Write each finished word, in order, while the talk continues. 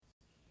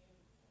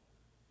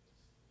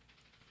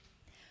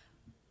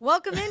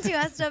Welcome into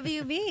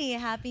SWB.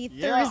 Happy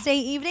Thursday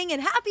evening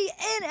and happy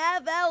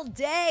NFL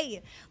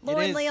Day.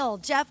 Lauren Leal,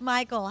 Jeff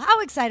Michael, how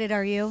excited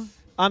are you?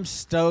 I'm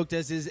stoked,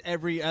 as is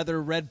every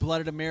other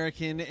red-blooded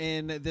American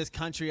in this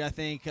country, I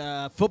think.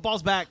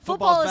 Football's back.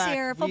 Football is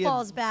here.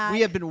 Football is back. We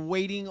have been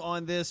waiting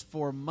on this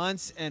for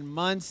months and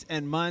months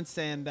and months.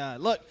 And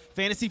look,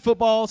 fantasy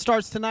football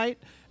starts tonight.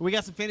 We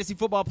got some fantasy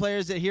football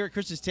players that here at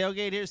Christian's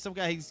Tailgate. Here's some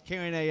guy, he's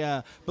carrying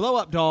a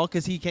blow-up doll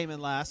because he came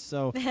in last.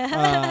 So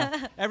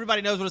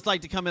everybody knows what it's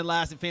like to come in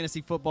last in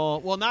fantasy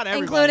football. Well, not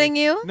everybody. Including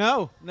you?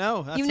 No.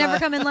 You've never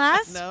come in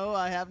last? No,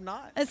 I have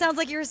not. It sounds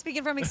like you're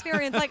speaking from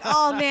experience. Like,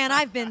 oh, man,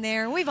 I've been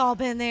there. We've all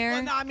been there.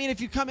 Well, no, I mean, if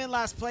you come in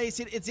last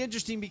place, it's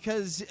interesting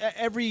because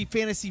every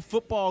fantasy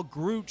football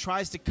group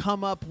tries to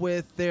come up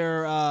with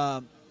their,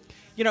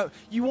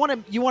 you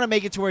want to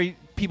make it to where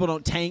people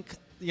don't tank.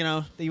 You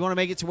know, you want to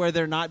make it to where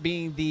they're not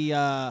being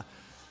the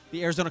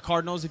Arizona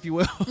Cardinals, if you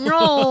will.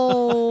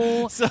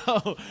 No.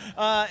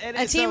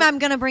 A team I'm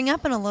going to bring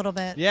up in a little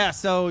bit. Yeah,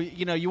 so,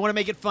 you want to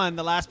make it fun.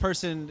 The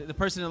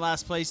person in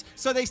last place,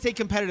 so they stay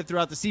competitive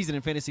throughout the season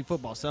in fantasy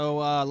football. So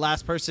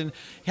last person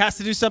has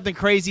to do something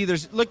crazy.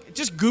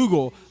 Just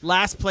Google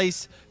last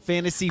place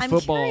fantasy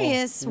football. I'm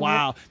curious.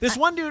 Wow. This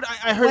one dude,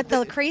 I heard. What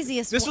the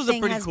craziest this was a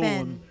thing pretty has cool been.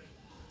 one.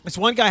 This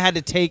one guy had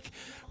to take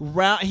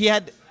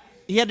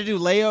he had to do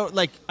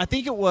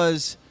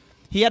layover,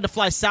 he had to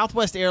fly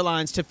Southwest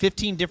Airlines to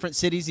 15 different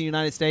cities in the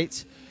United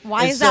States.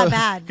 Why is that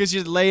bad? Because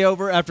you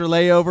layover after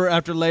layover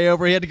after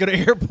layover. He had to go to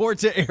airport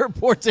to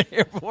airport to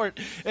airport.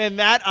 And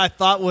that I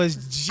thought was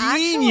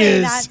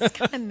genius. Actually, that's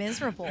kind of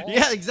miserable.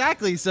 Yeah,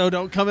 exactly. So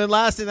don't come in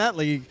last in that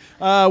league.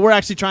 We're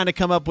actually trying to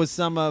come up with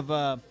some of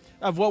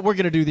what we're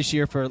going to do this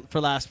year for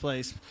last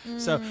place.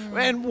 So,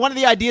 and one of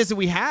the ideas that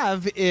we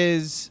have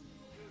is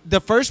the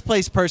first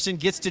place person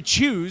gets to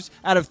choose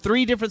out of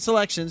 3 different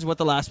selections what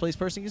the last place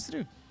person gets to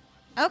do.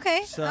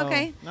 Okay. So,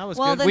 okay. That was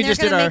well, good. then We they're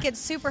just going to did make it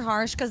super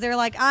harsh because they're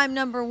like, I'm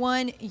number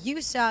 1, you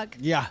suck.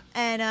 Yeah.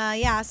 And,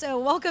 so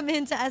welcome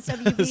into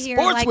SWB here.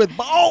 Sports with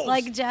balls.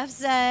 Like Jeff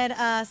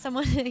said,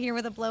 someone here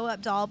with a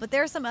blow-up doll. But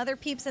there are some other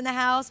peeps in the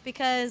house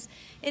because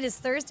it is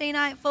Thursday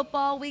night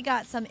football. We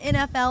got some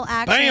NFL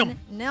action.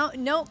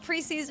 Bam. No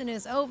preseason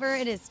is over.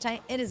 It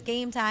is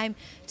game time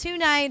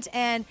tonight.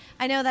 And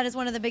I know that is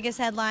one of the biggest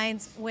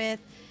headlines with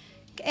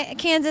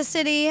Kansas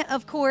City,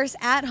 of course,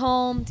 at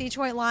home.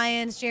 Detroit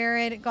Lions,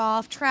 Jared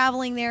Goff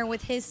traveling there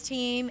with his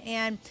team.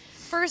 And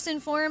first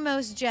and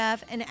foremost,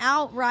 Jeff, an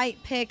outright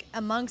pick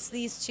amongst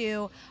these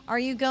two. Are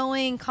you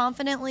going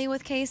confidently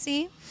with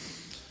KC?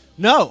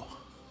 No,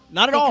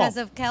 not at all. Because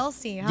of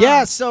Kelsey, huh?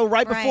 Yeah, so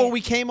right before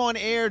we came on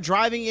air,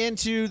 driving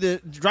into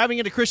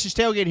Christian's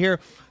Tailgate here,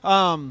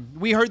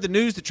 we heard the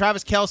news that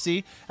Travis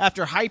Kelce,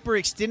 after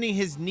hyperextending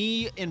his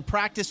knee in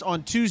practice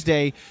on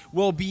Tuesday,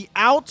 will be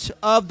out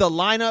of the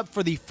lineup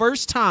for the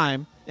first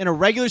time in a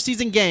regular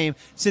season game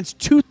since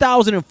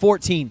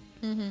 2014.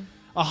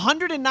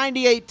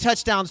 198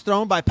 touchdowns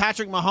thrown by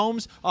Patrick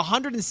Mahomes,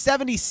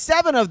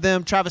 177 of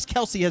them Travis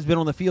Kelce has been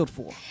on the field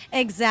for.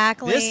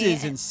 Exactly. This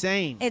is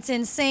insane. It's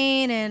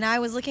insane, and I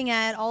was looking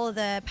at all of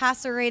the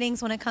passer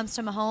ratings when it comes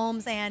to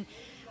Mahomes, and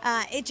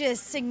it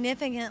just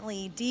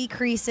significantly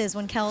decreases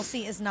when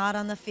Kelsey is not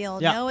on the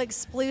field. Yeah. No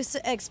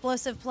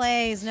explosive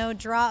plays, no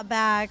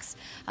dropbacks,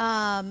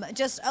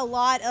 just a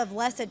lot of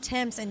less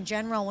attempts in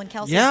general when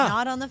Kelsey's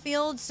not on the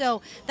field.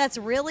 So that's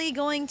really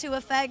going to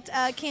affect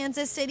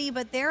Kansas City,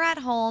 but they're at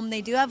home.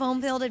 They do have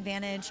home field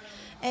advantage.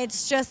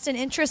 It's just an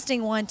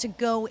interesting one to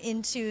go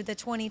into the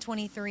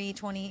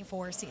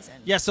 2023-24 season.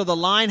 Yeah, so the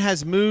line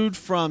has moved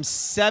from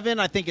 7,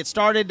 I think it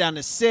started, down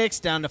to 6,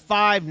 down to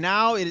 5.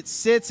 Now it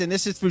sits, and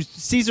this is through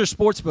Caesar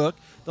Sportsbook,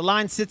 the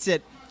line sits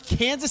at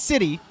Kansas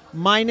City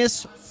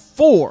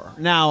 -4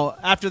 now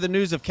after the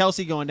news of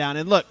Kelsey going down.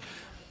 And look,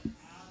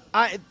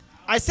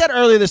 I said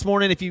earlier this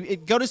morning, if you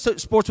go to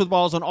Sports with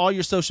Balls on all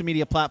your social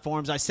media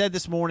platforms, I said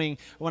this morning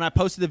when I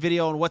posted the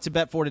video on what to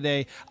bet for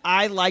today,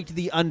 I liked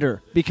the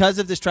under because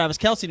of this Travis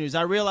Kelce news.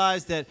 I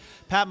realized that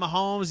Pat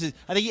Mahomes,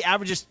 I think he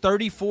averages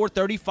 34,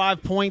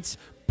 35 points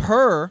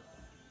per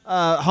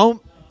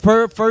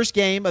first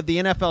game of the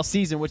NFL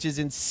season, which is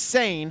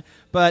insane.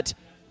 But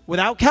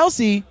without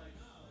Kelce,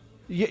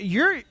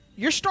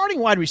 your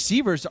starting wide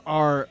receivers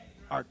are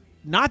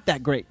not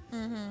that great.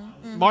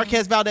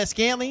 Marquez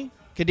Valdez-Scantling,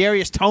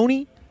 Kadarius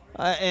Toney,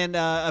 and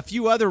a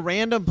few other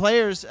random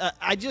players.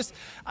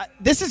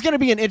 This is going to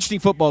be an interesting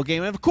football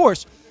game. And, of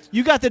course,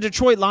 you got the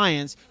Detroit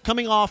Lions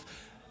coming off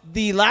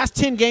the last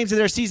 10 games of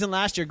their season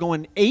last year,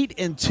 going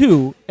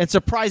 8-2 and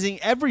surprising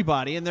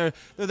everybody. And they're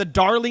the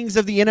darlings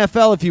of the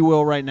NFL, if you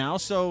will, right now.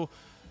 So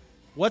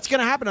what's going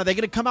to happen? Are they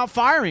going to come out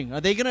firing?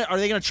 Are they going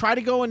to try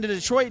to go into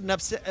Detroit and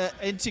upset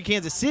into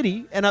Kansas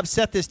City and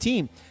upset this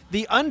team?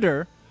 The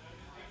under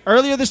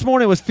earlier this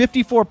morning was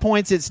 54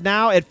 points. It's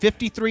now at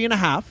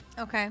 53.5.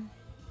 Okay.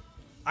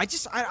 I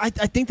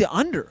think the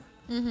under.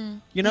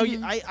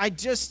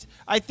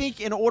 I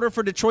think in order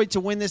for Detroit to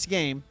win this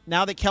game,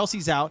 now that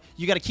Kelsey's out,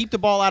 you got to keep the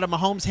ball out of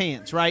Mahomes'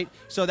 hands, right?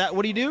 So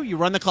what do? You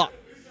run the clock.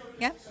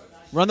 Yeah.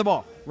 Run the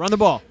ball. Run the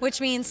ball.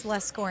 Which means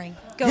less scoring.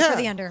 Go for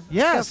the under.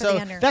 Yeah, Go for so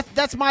the under.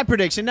 that's my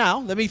prediction. Now,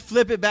 let me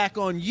flip it back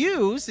on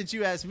you since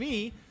you asked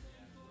me.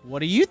 What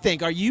do you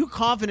think? Are you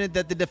confident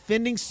that the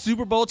defending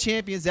Super Bowl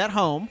champions at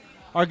home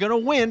are going to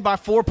win by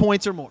 4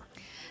 points or more?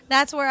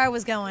 That's where I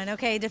was going.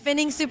 Okay,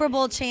 defending Super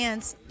Bowl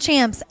champs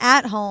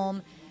at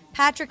home,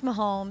 Patrick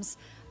Mahomes.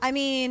 I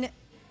mean,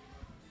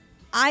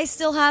 I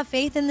still have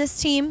faith in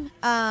this team.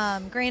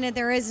 Granted,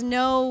 there is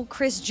no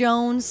Chris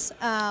Jones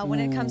when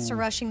it comes to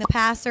rushing the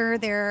passer.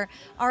 There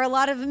are a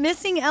lot of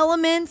missing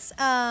elements.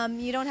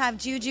 You don't have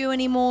Juju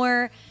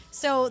anymore.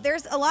 So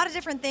there's a lot of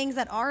different things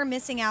that are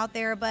missing out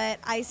there, but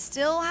I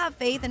still have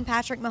faith in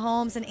Patrick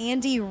Mahomes and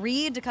Andy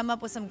Reid to come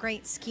up with some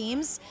great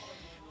schemes.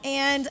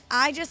 And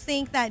I just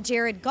think that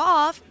Jared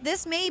Goff,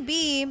 this may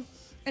be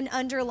an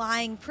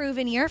underlying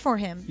proven year for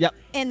him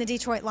in the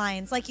Detroit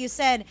Lions. Like you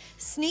said,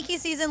 sneaky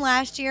season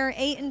last year,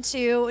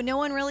 8-2. No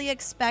one really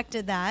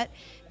expected that.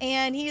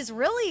 And he's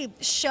really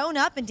shown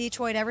up in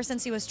Detroit ever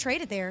since he was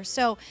traded there.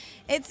 So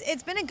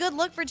it's been a good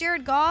look for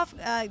Jared Goff,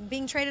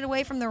 being traded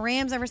away from the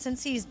Rams ever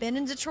since he's been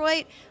in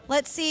Detroit.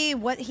 Let's see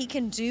what he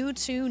can do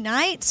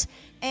tonight.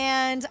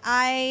 And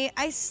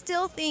I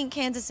still think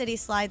Kansas City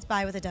slides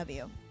by with a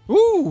W.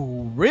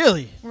 Ooh,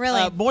 really?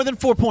 Really. More than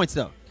 4 points,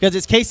 though, because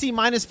it's KC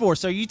 -4.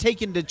 So are you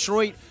taking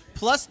Detroit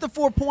plus the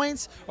 4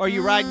 points, or are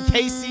you riding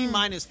KC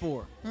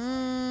 -4?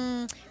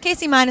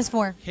 KC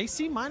 -4.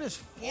 KC -4.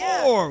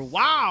 Yeah.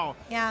 Wow.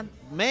 Yeah.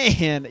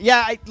 Man.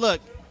 Yeah,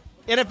 look,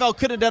 NFL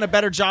could have done a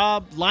better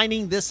job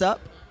lining this up.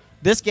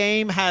 This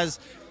game has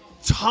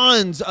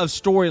tons of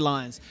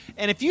storylines.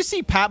 And if you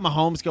see Pat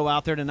Mahomes go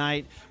out there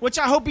tonight, which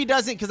I hope he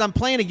doesn't because I'm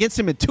playing against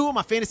him in 2 of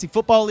my fantasy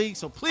football leagues,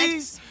 so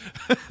please.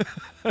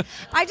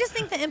 I just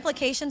think the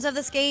implications of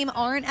this game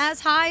aren't as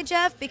high,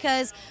 Jeff,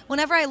 because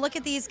whenever I look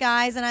at these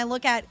guys and I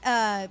look at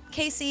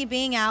KC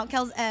being out,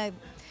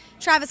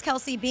 Travis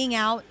Kelce being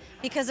out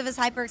because of his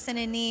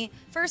hyperextended knee.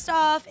 First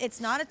off, it's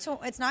not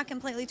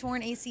completely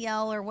torn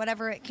ACL or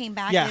whatever it came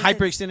back. Yeah,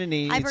 hyperextended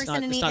knee.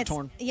 It's not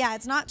torn. Yeah,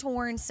 it's not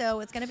torn, so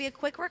it's going to be a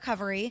quick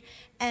recovery.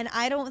 And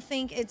I don't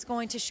think it's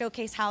going to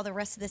showcase how the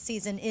rest of the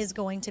season is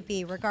going to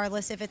be,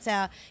 regardless if it's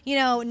a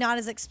not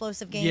as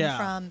explosive game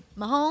from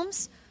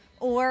Mahomes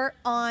or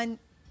on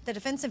the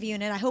defensive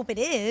unit. I hope it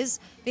is,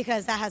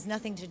 because that has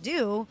nothing to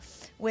do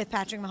with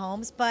Patrick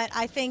Mahomes. But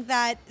I think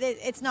that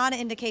it's not an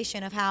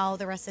indication of how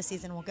the rest of the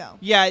season will go.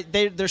 Yeah,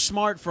 they're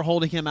smart for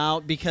holding him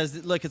out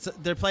because, look,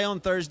 they're playing on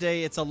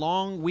Thursday. It's a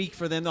long week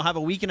for them. They'll have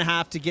a week and a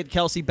half to get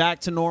Kelce back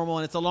to normal,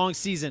 and it's a long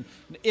season.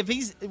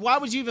 Why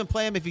would you even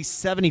play him if he's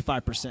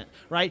 75%,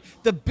 right?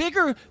 The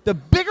bigger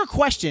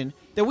question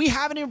that we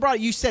haven't even brought,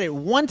 you said it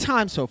one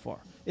time so far,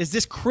 is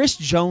this Chris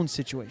Jones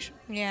situation.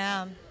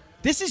 Yeah.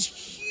 This is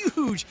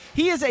huge.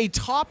 He is a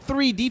top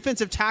 3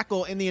 defensive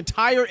tackle in the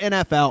entire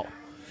NFL.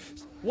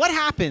 What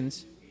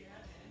happens?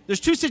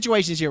 There's 2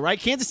 situations here, right?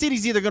 Kansas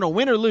City's either going to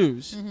win or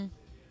lose. Mm-hmm.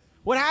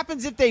 What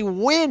happens if they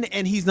win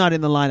and he's not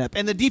in the lineup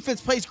and the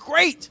defense plays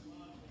great?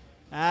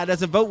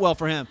 Doesn't vote well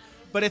for him.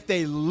 But if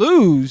they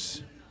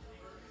lose,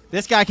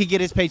 this guy could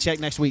get his paycheck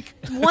next week.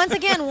 Once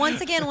again,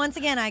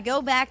 I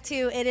go back to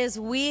it is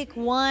week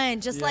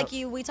 1. Just like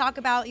we talk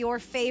about your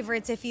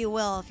favorites, if you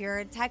will. If you're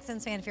a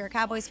Texans fan, if you're a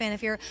Cowboys fan,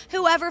 if you're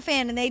whoever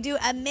fan, and they do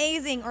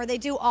amazing or they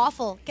do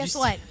awful, guess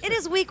what? It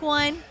is week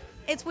 1.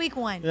 It's week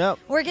 1. Yep.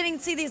 We're getting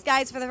to see these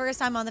guys for the first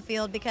time on the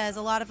field because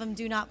a lot of them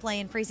do not play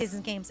in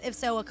preseason games. If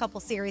so, a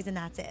couple series, and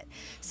that's it.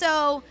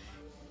 So,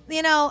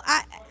 it's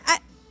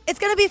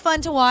going to be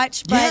fun to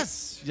watch, but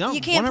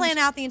you can't 100%. plan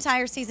out the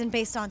entire season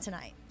based on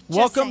tonight.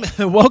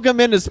 Welcome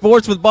into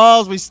Sports with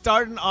Balls. We're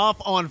starting off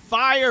on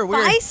fire.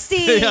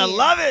 Feisty. I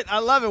love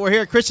it. We're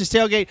here at Christian's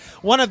Tailgate,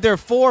 one of their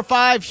 4 or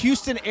 5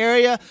 Houston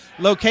area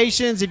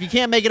locations. If you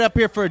can't make it up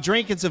here for a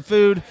drink and some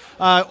food,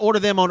 order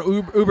them on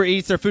Uber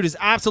Eats. Their food is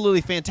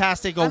absolutely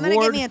fantastic. I'm going to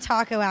get me a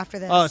taco after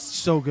this. Oh, it's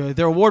so good.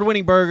 They're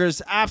award-winning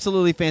burgers,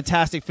 absolutely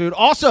fantastic food.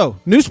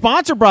 Also, new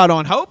sponsor brought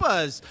on,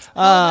 Hobuzz.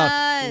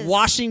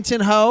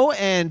 Washington Ho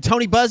and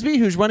Tony Busby,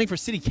 who's running for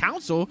city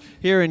council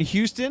here in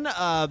Houston.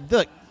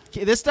 Look,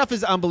 this stuff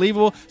is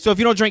unbelievable. So if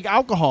you don't drink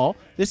alcohol,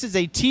 this is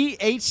a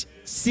THC-infused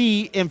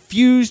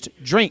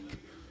drink.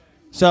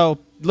 So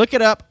look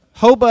it up,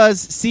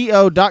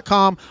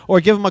 hobuzzco.com, or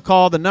give them a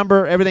call. The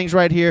number, everything's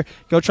right here.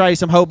 Go try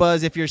some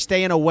Hobuzz if you're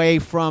staying away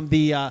from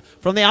the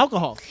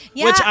alcohol,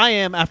 which I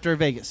am after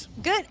Vegas.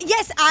 Good.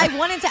 Yes, I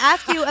wanted to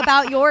ask you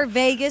about your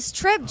Vegas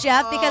trip,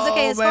 Jeff, because,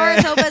 as far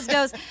as Hobuzz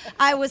goes,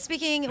 I was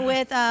speaking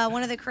with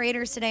one of the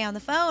creators today on the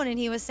phone, and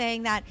he was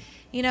saying that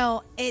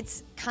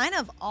it's kind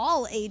of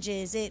all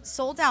ages. It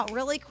sold out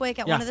really quick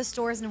at one of the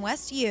stores in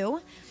West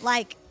U,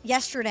 like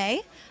yesterday.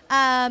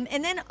 And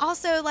then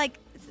also,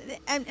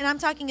 and I'm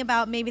talking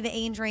about maybe the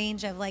age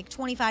range of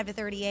 25 to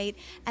 38,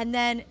 and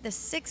then the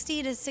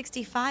 60 to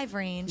 65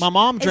 range. My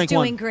mom is drank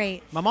doing one.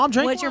 great. My mom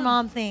drank What's one. your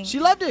mom think? She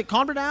loved it.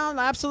 Calmed her down.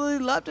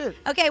 Absolutely loved it.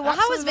 Okay, well,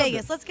 how was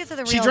Vegas? Let's get to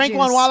the real She drank juice.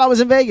 one while I was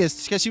in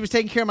Vegas because she was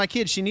taking care of my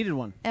kids. She needed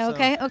one.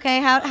 Okay.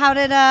 How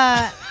did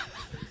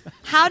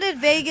How did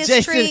Vegas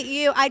Jason. treat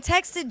you? I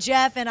texted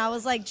Jeff and I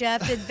was like,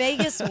 Jeff, did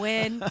Vegas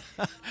win?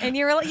 And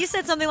you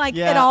said something like,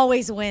 Yeah. it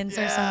always wins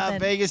or Yeah, something.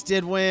 Vegas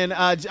did win.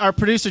 Our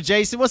producer,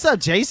 Jason. What's up,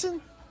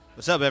 Jason?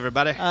 What's up,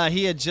 everybody?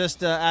 He had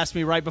just asked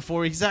me right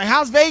before. He's like,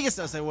 how's Vegas?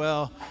 I said,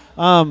 well,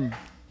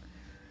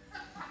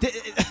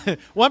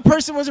 one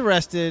person was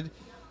arrested.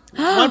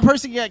 One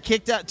person got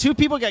kicked out. 2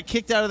 people got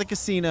kicked out of the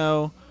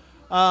casino.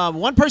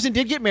 One person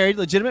did get married,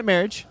 legitimate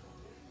marriage.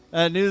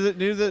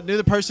 Knew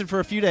the person for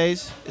a few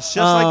days. It's just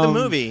like the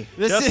movie.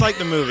 This Like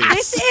the movie.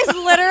 This is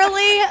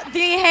literally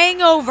The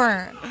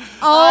Hangover.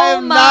 I Oh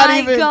am my not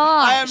even,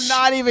 gosh. I am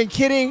not even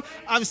kidding.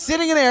 I'm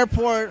sitting in an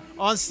airport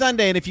on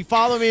Sunday, and if you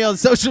follow me on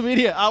social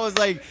media, I was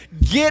like,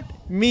 get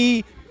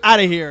me out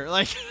of here.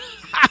 Like,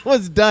 I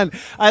was done.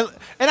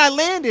 I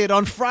landed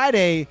on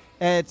Friday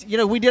at,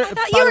 we did. I thought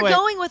by you the were way,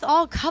 going with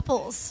all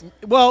couples.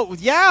 Well,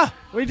 yeah,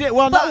 we did.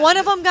 Well, But one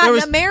of them got there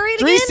was married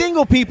 3 again?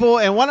 single people,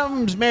 and one of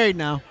them's married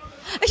now.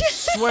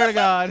 Swear to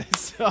God.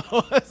 So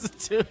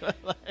it's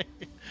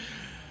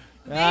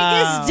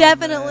Vegas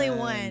definitely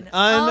won.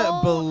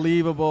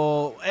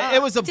 Unbelievable.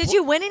 It was a. Did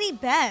you win any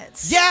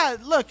bets? Yeah,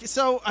 look.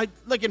 So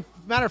in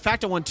matter of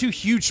fact, I won 2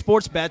 huge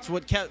sports bets.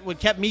 What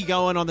kept me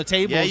going on the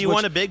table. Yeah, you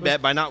won a big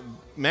bet by not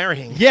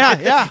marrying.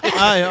 Yeah.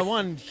 I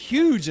won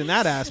huge in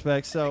that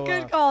aspect. So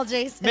Good call,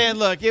 Jason. man,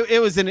 look,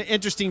 it was an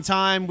interesting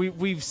time.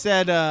 We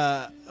said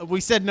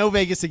no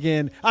Vegas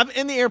again. I'm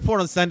in the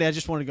airport on Sunday. I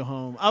just wanted to go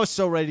home. I was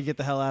so ready to get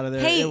the hell out of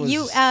there. Hey, It was,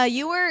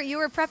 you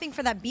were prepping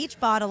for that beach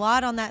bod a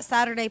lot on that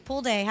Saturday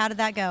pool day. How did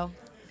that go?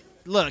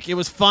 Look, it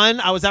was fun.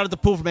 I was out at the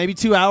pool for maybe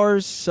 2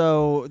 hours,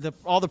 so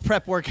all the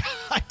prep work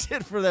I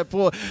did for that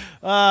pool,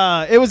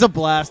 it was a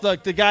blast.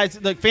 Look, the guys,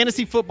 the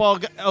fantasy football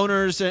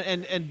owners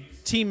and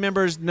team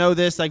members know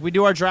this. Like, we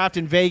do our draft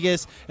in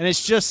Vegas, and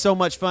it's just so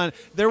much fun.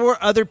 There were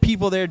other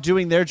people there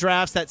doing their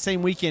drafts that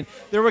same weekend.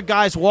 There were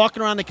guys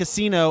walking around the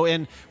casino,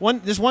 and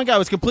this one guy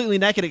was completely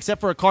naked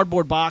except for a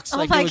cardboard box. Oh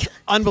Like, my it was goodness.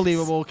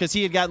 unbelievable because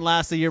he had gotten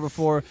last the year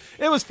before.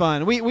 It was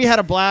fun. We had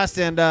a blast,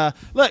 and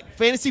look,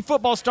 fantasy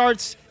football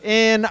starts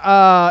in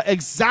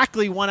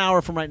exactly 1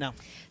 hour from right now.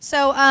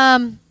 So,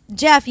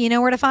 Jeff, you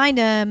know where to find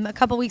him a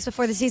couple weeks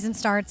before the season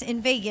starts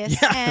in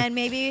Vegas, Yeah. and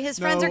maybe his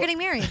friends No. are getting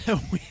married.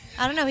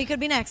 I don't know. He could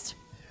be next.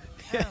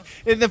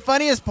 And the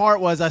funniest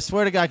part was, I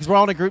swear to God, because we're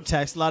all in a group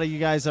text. A lot of you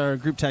guys are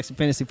group text in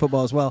fantasy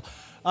football as well.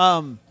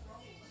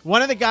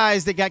 One of the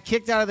guys that got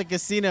kicked out of the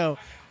casino,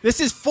 this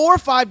is 4 or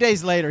 5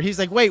 days later. He's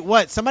like, wait,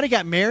 what? Somebody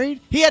got married?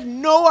 He had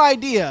no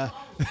idea.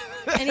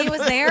 And he was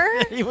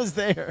there? He was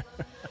there.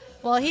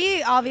 Well,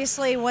 he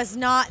obviously was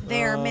not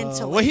there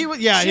mentally. Well, he was.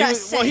 Yeah,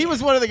 Just he saying.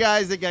 was one of the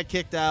guys that got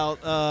kicked out.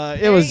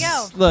 It There was. you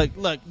go.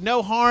 Look,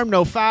 no harm,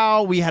 no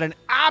foul. We had an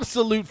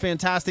absolute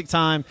fantastic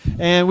time,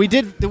 and we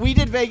did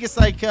Vegas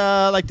like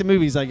the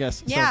movies, I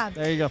guess. Yeah. So,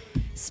 there you go.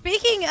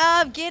 Speaking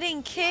of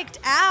getting kicked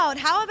out,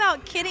 how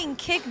about getting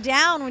kicked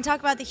down when we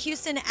talk about the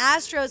Houston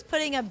Astros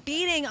putting a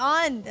beating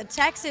on the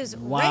Texas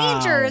Wow.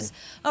 Rangers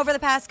over the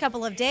past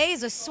couple of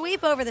days? A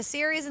sweep over the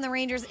series and the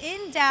Rangers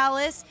in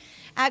Dallas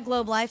at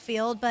Globe Life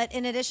Field. But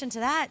in addition to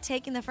that,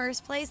 taking the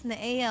first place in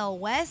the AL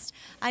West.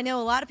 I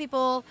know a lot of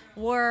people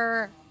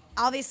were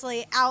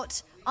obviously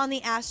out on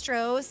the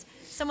Astros.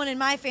 Someone in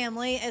my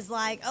family is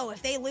like, "Oh,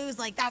 if they lose,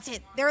 like that's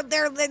it. They're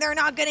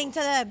not getting to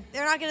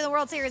the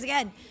World Series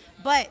again."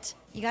 But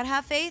you gotta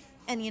have faith,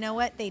 and you know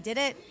what? They did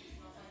it.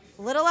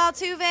 Little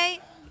Altuve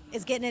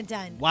is getting it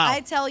done. Wow.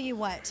 I tell you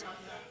what,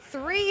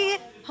 3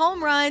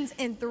 home runs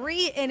in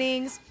 3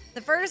 innings. The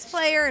first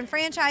player in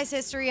franchise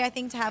history, I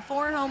think, to have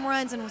 4 home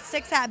runs and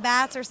 6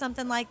 at-bats or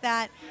something like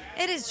that.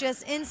 It is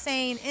just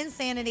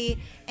insanity.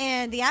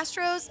 And the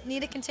Astros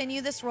need to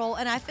continue this role.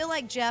 And I feel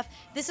like, Jeff,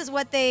 this is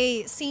what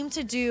they seem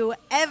to do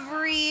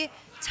every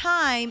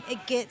time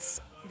it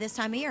gets this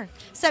time of year.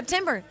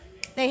 September,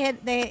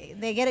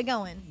 they get it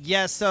going.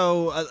 Yeah,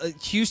 so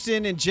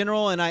Houston in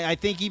general, and I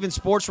think even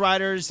sports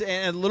writers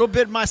and a little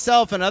bit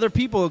myself and other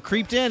people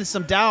creeped in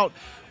some doubt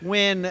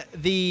when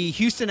the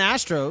Houston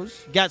Astros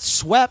got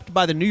swept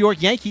by the New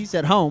York Yankees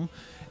at home,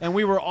 and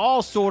we were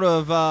all sort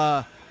of,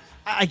 I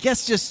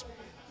guess, just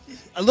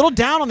a little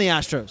down on the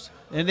Astros.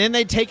 And then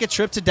they take a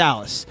trip to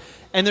Dallas.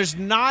 And there's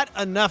not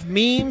enough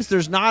memes.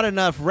 There's not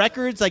enough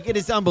records. Like, it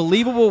is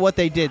unbelievable what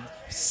they did.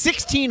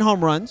 16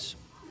 home runs.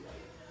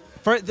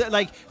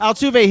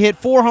 Altuve hit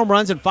 4 home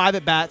runs and 5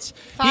 at-bats.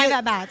 5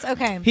 at-bats,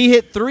 okay. He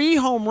hit 3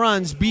 home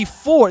runs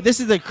before. This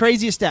is the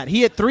craziest stat.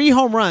 He hit 3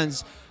 home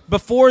runs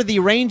before the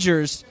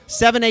Rangers'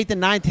 7th, 8th,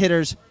 and 9th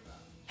hitters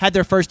had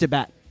their first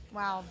at-bat.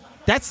 Wow.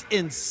 That's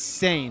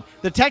insane.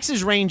 The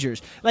Texas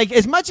Rangers, like,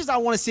 as much as I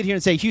want to sit here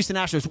and say Houston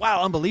Astros,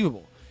 wow,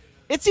 unbelievable,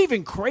 it's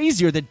even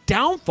crazier the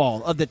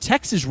downfall of the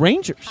Texas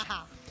Rangers,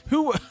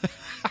 who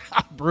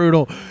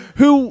brutal,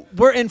 who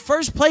were in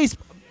first place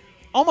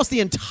almost the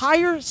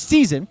entire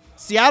season.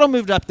 Seattle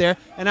moved up there,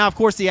 and now, of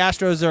course, the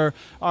Astros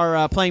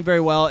are playing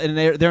very well, and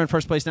they're in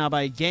first place now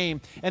by a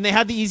game. And they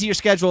have the easier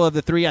schedule of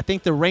the 3. I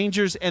think the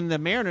Rangers and the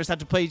Mariners have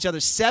to play each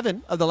other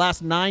 7 of the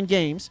last 9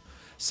 games.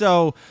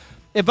 So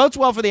it votes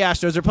well for the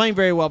Astros. They're playing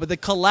very well. But the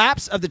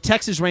collapse of the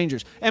Texas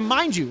Rangers, and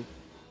mind you,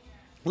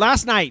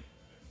 last night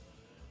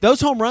those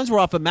home runs were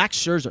off of Max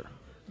Scherzer,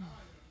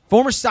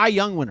 former Cy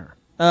Young winner.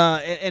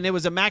 And it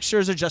was a Max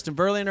Scherzer, Justin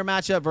Verlander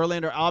matchup.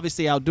 Verlander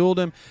obviously outdueled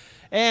him.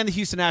 And the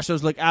Houston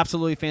Astros look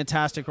absolutely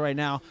fantastic right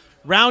now.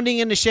 Rounding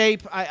into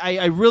shape,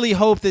 I really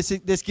hope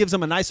this gives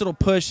them a nice little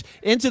push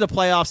into the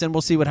playoffs, and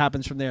we'll see what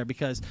happens from there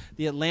because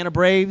the Atlanta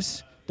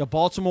Braves, the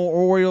Baltimore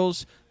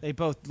Orioles, they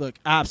both look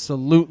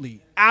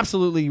absolutely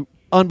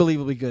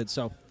unbelievably good.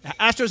 So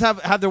Astros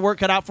have their work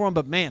cut out for them,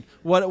 but man,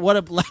 what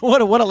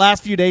a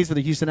last few days for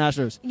the Houston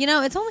Astros. You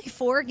know, it's only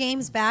 4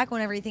 games back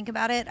whenever you think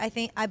about it.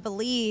 I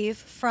believe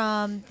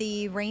from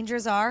the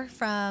Rangers are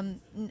from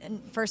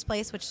first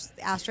place, which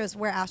Astros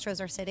where Astros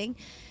are sitting.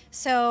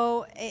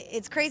 So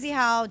it's crazy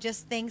how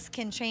just things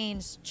can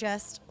change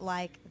just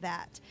like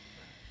that.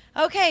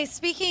 Okay,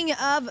 speaking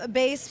of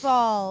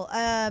baseball,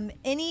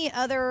 any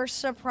other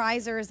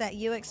surprisers that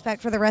you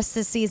expect for the rest of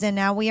the season?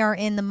 Now we are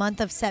in the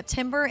month of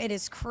September. It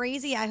is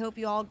crazy. I hope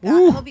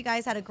you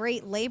guys had a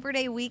great Labor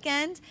Day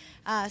weekend.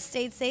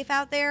 Stayed safe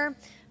out there.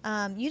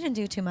 You didn't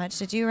do too much,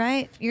 did you?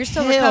 Right? You're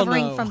still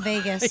recovering from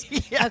Vegas.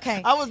 Yeah,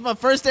 okay. My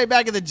first day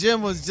back at the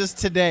gym was just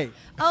today.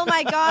 Oh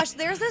my gosh,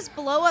 there's this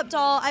blow up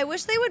doll. I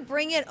wish they would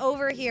bring it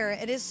over here.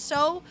 It is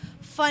so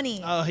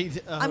funny.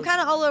 I'm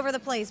kind of all over the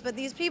place, but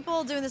these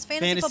people doing this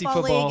fantasy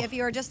football league, if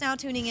you are just now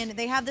tuning in,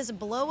 they have this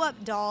blow up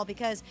doll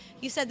because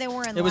you said they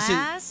were in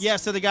last.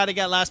 So the guy that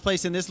got last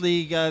place in this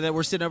league that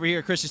we're sitting over here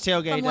at Christian's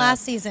Tailgate. From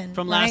last season.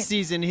 Last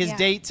season. His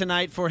date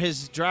tonight for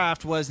his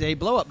draft was a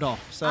blow up doll.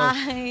 So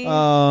I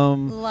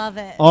love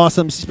it.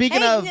 Awesome.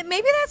 Speaking of,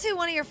 maybe that's who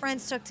one of your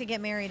friends took to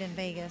get married in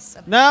Vegas.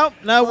 No,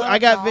 I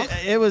got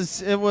it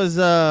was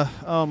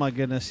oh my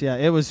goodness, yeah,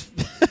 it was.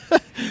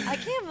 I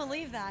can't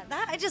believe that.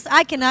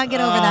 I cannot get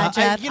over that,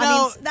 Jeff.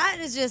 That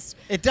is just.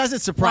 It doesn't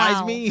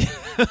surprise me.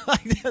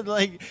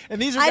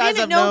 And these are guys I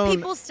didn't I've know known.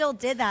 people still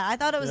did that. I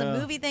thought it was a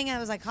movie thing. It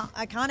was like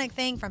iconic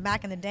thing from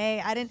back in the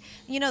day. I didn't.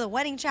 The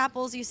wedding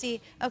chapels you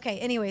see. Okay.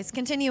 Anyways,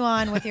 continue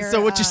on with your.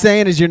 So what you're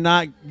saying is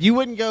you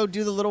wouldn't go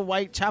do the little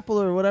white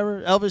chapel or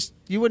whatever, Elvis.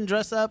 You wouldn't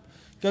dress up.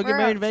 Go get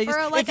married in Vegas?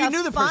 If you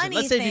knew the person.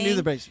 Let's say if you knew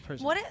the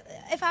person. What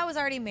if I was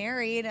already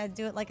married? I'd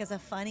do it like as a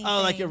funny thing.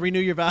 Oh, like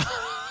renew your vow?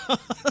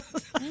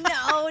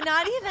 No,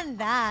 not even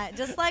that.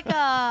 Just like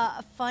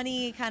a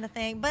funny kind of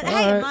thing. But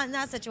hey, I'm not in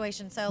that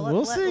situation, so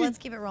let's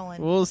keep it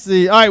rolling. We'll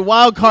see. All right,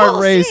 wild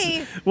card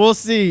race. We'll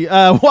see.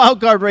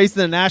 Wild card race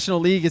in the National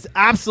League is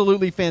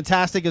absolutely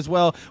fantastic as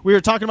well. We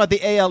were talking about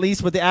the AL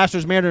East with the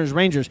Astros, Mariners,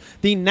 Rangers.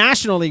 The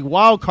National League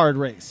wild card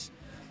race.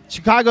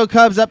 Chicago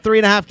Cubs up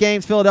 3.5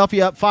 games.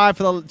 Philadelphia up 5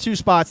 for the 2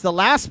 spots. The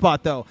last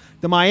spot, though,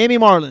 the Miami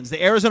Marlins,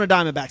 the Arizona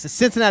Diamondbacks, the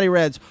Cincinnati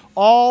Reds,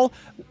 all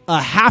a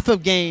half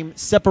of game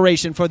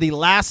separation for the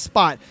last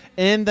spot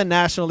in the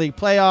National League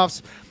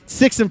playoffs.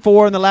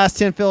 6-4 in the last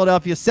 10.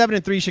 Philadelphia,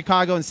 7-3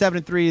 Chicago, and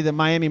 7-3 the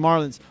Miami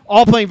Marlins.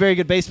 All playing very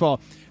good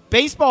baseball.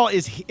 Baseball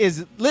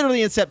is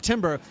literally in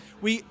September.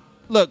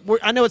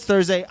 I know it's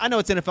Thursday. I know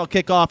it's NFL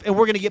kickoff, and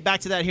we're going to get back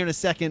to that here in a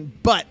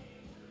second, but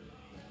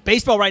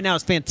baseball right now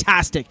is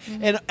fantastic.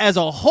 Mm-hmm. And as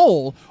a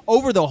whole,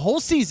 over the whole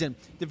season,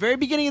 the very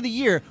beginning of the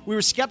year, we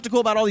were skeptical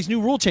about all these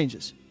new rule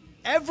changes.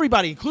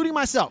 Everybody, including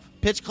myself,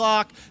 pitch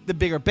clock, the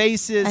bigger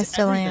bases, I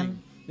still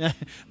am.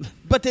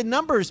 But the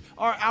numbers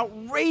are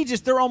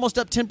outrageous. They're almost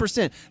up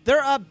 10%.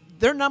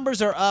 Their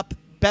numbers are up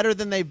better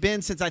than they've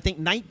been since, I think,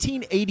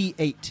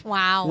 1988.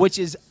 Wow. Which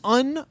is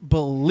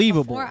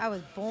unbelievable. Before I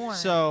was born.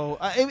 So,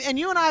 and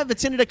you and I have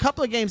attended a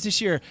couple of games this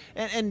year,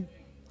 and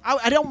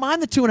I don't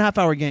mind the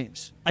 2.5-hour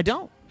games. I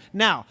don't.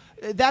 Now,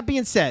 that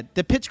being said,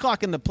 the pitch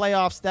clock in the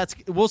playoffs,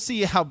 we'll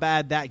see how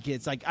bad that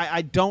gets.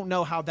 I don't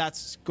know how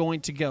that's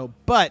going to go.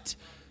 But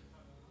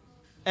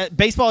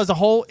baseball as a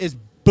whole is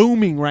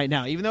booming right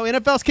now. Even though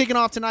NFL's kicking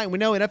off tonight, and we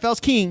know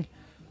NFL's king,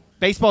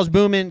 baseball's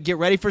booming. Get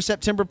ready for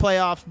September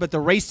playoffs. But the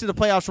race to the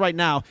playoffs right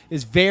now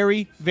is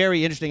very,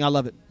 very interesting. I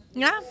love it.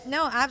 Yeah,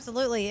 no,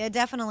 absolutely. It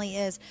definitely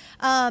is.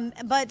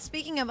 But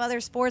speaking of other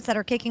sports that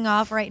are kicking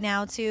off right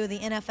now, too, the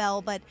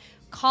NFL, but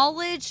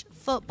college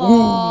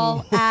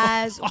football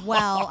as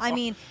well. I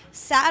mean,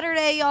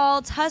 Saturday,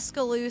 y'all,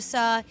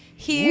 Tuscaloosa.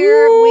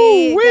 Here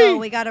we go.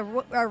 We got a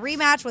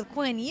rematch with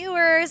Quinn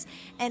Ewers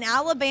and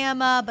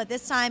Alabama, but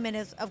this time it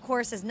is, of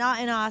course, is not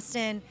in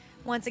Austin.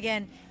 Once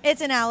again, it's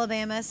in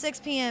Alabama, 6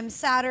 p.m.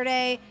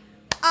 Saturday.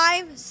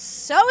 I'm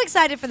so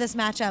excited for this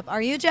matchup.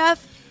 Are you,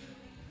 Jeff?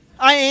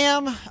 I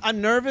am. I'm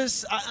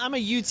nervous. I'm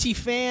a UT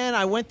fan.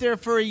 I went there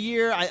for a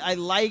year. I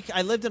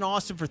lived in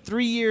Austin for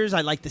 3 years.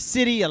 I like the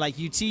city. I like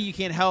UT. You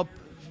can't help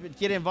but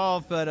get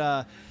involved.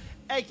 But,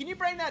 hey, can you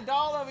bring that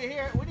doll over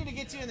here? We need to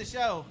get you in the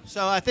show.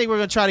 So I think we're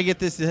going to try to get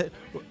this.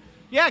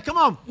 Yeah, come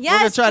on.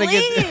 Yes, we're gonna try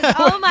please. To get,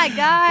 oh, my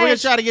gosh. We're going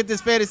to try to get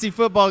this fantasy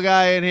football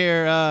guy in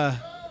here.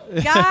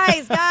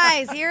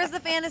 Guys, here's the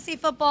fantasy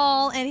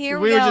football, and here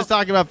we go. We were just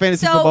talking about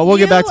fantasy football. We'll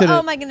get back to it.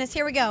 Oh, my goodness.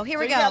 Here we go.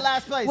 You got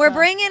last place, we're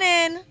bringing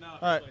in. All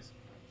right.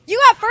 You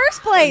got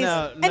first place,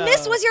 and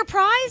this was your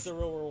prize? It's a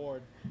real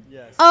reward,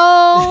 yes.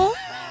 Oh,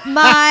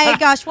 my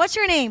gosh. What's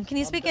your name? Can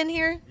you speak in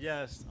here?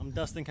 Yes, I'm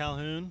Dustin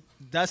Calhoun.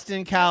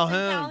 Dustin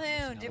Calhoun.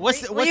 Were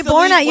you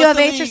born league? at U of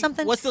H or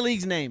something? What's the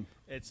league's name?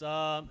 It's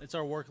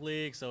our work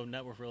league, so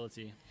Network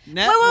Realty.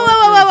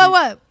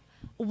 Whoa.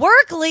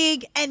 Work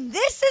league, and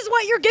this is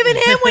what you're giving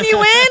him when you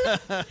win?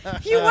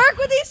 You work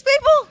with these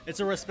people?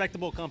 It's a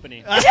respectable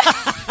company.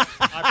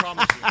 I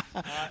promise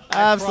you.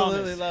 I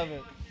Absolutely promise. love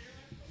it.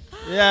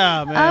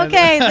 Yeah, man.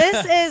 Okay,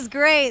 this is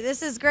great.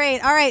 This is great.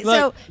 All right,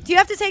 Look. so do you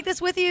have to take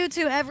this with you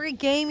to every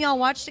game y'all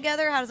watch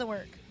together? How does it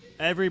work?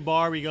 Every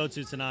bar we go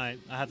to tonight,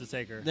 I have to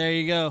take her. There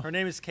you go. Her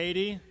name is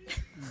Katie.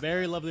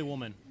 Very lovely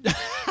woman. I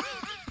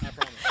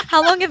promise.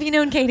 How long have you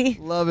known Katie?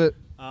 Love it.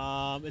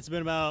 It's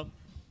been about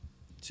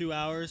 2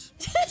 hours.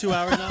 2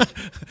 hours now.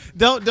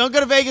 Don't go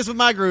to Vegas with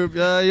my group.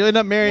 You'll end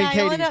up marrying Yeah,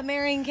 Katie. you'll end up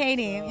marrying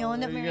Katie. You'll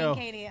end up there you marrying go.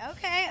 Katie.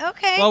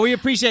 Okay. Well, we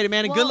appreciate it,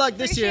 man, and Well, good luck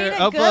this appreciate year. it.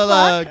 Hopefully, Good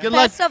luck. good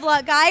luck. Best of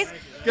luck, guys.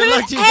 Good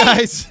luck to you Hey,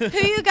 guys.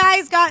 Who you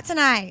guys got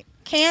tonight?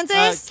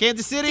 Kansas?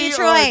 Kansas City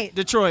Detroit. or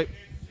Detroit.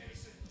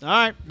 All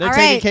right, they're All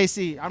taking right.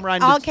 KC. I'm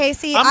riding. All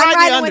KC. I'm I'm riding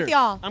riding the with under.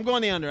 y'all. I'm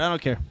going the under. I don't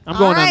care. I'm All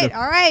going right, under.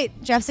 all right.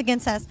 Jeff's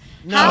against us.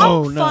 No,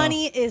 How no.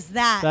 funny is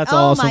that? That's oh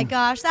awesome. my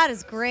gosh, that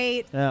is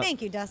great. Yeah.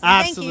 Thank you, Dustin.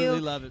 Absolutely Thank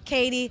you, love it.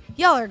 Katie.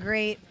 Y'all are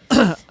great.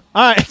 All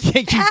right,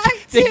 thank you, Back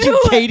thank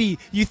you, to- Katie.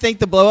 You think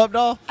the blow up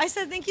doll, I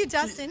said thank you,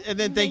 Dustin. and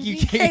then thank you,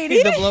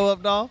 Katie, the blow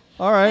up doll.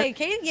 All right. Hey,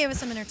 Katie gave us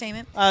some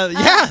entertainment.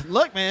 Yeah,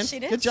 look, man. She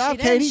did. Good job, she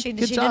did. Katie. She,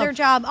 Good she job. did her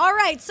job. All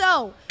right,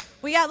 so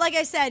we got, like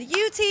I said,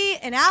 UT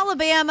and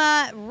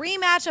Alabama,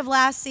 rematch of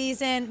last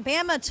season.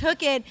 Bama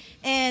took it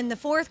in the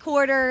fourth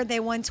quarter. They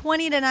won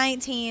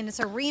 20-19. It's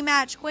a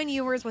rematch. Quinn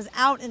Ewers was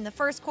out in the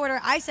first quarter.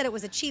 I said it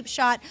was a cheap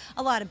shot.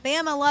 A lot of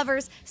Bama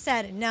lovers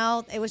said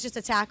no, it was just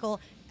a tackle.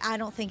 I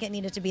don't think it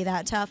needed to be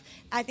that tough.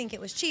 I think it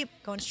was cheap,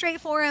 going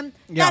straight for him.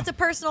 Yeah. That's a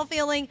personal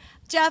feeling.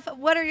 Jeff,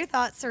 what are your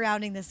thoughts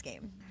surrounding this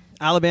game?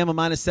 Alabama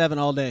 -7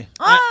 all day.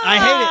 Oh! I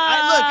hate it.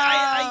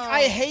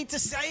 I hate to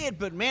say it,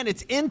 but man,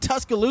 it's in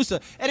Tuscaloosa,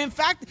 and in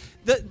fact,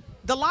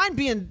 the line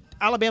being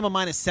Alabama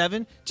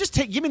 -7, just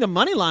give me the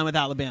money line with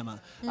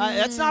Alabama.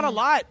 That's not a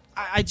lot.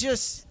 I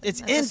just it's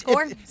That's a in.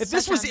 score. If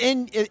this was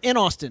in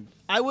Austin,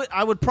 I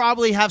would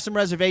probably have some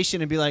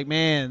reservation and be like,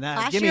 man,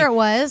 Last give me. year it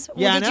was.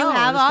 Yeah, I Did you know.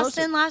 have It was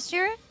closer. Austin last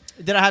year?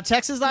 Did I have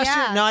Texas last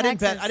Yeah, year? No, I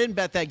Texas. didn't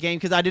bet that game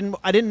because I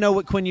didn't know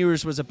what Quinn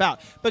Ewers was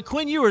about. But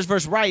Quinn Ewers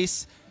versus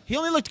Rice, he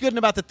only looked good in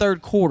about the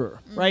third quarter,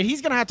 right?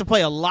 He's going to have to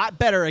play a lot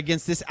better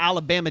against this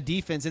Alabama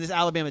defense and this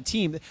Alabama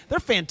team. They're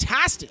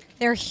fantastic.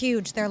 They're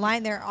huge. Their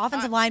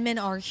offensive linemen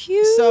are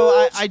huge. So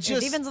I Their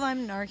just defensive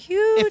linemen are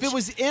huge. if it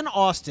was in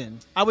Austin,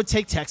 I would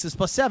take Texas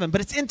 +7, but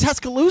it's in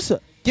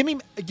Tuscaloosa. Give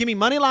me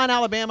money line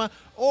Alabama,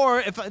 or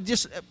if I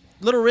just a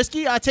little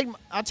risky, I'll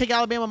take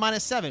Alabama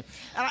 -7.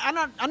 And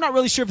I'm not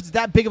really sure if it's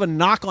that big of a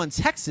knock on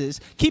Texas.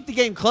 Keep the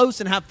game close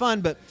and have fun,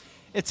 but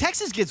if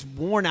Texas gets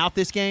worn out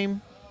this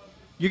game,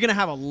 you're going to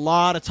have a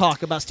lot of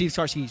talk about Steve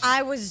Sarkisian.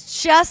 I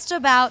was just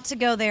about to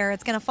go there.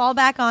 It's going to fall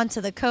back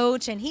onto the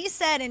coach. And he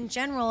said in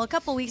general, a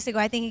couple weeks ago,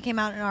 I think he came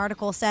out in an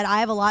article, said, I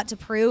have a lot to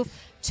prove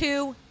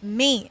to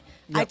me.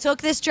 Yep. I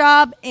took this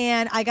job,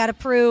 and I got to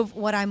prove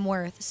what I'm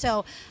worth.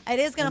 So it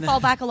is going to fall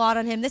back a lot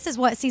on him. This is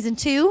what, season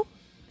 2?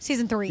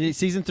 Season 3.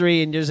 Season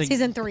 3, and there's a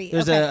Season 3,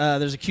 There's okay.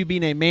 there's a QB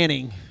named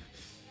Manning.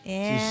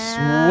 Yeah.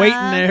 Just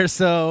waiting there.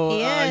 So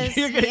He is,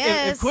 he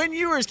if is. Quinn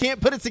Ewers can't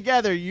put it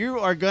together, you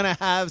are gonna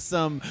have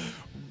some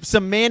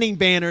Manning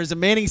banners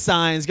and Manning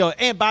signs go.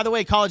 And by the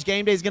way, College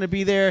Game Day is going to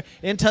be there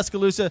in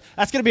Tuscaloosa.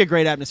 That's going to be a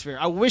great atmosphere.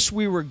 I wish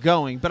we were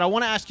going, but I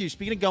want to ask you.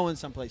 Speaking of going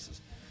some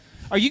places,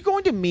 are you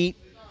going to meet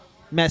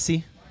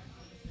Messi?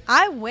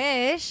 I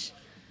wish.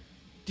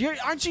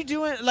 Aren't you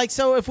doing like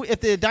so? If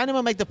the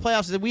Dynamo make the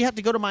playoffs, then we have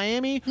to go to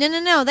Miami.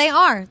 No. They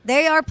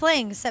are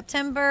playing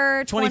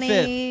September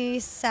 25th.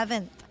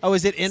 27th. Oh,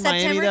 is it in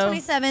Miami though?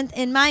 September 27th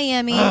in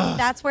Miami.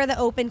 That's where the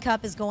Open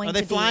Cup is going Are to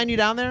they be. flying you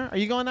down there? Are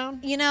you going down?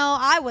 You know,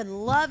 I would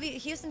love you.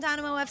 Houston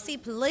Dynamo FC,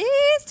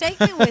 please take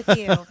me with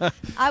you.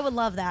 I would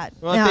love that.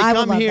 Well, no, if they I would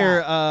come love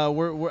here,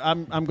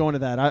 that. I'm going to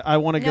that. I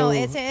want to No, go.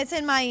 it's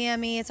in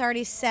Miami. It's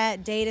already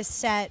set. Date is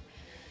set.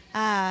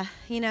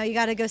 You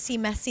got to go see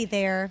Messi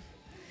there.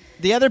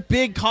 The other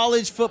big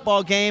college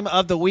football game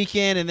of the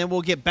weekend, and then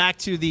we'll get back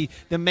to the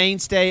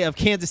mainstay of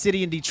Kansas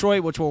City and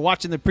Detroit, which we're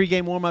watching the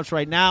pregame warm-ups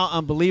right now.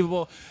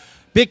 Unbelievable.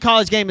 Big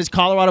college game is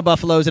Colorado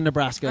Buffaloes in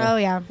Nebraska. Oh,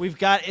 yeah. We've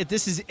got it.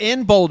 This is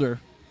in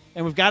Boulder,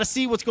 and we've got to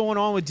see what's going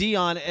on with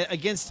Dion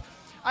against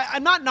 –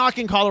 I'm not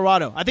knocking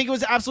Colorado. I think it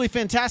was absolutely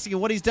fantastic,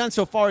 and what he's done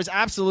so far is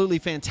absolutely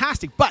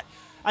fantastic. But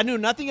I knew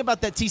nothing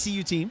about that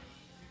TCU team.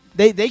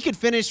 They could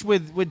finish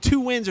with 2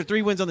 wins or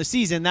 3 wins on the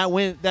season.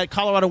 That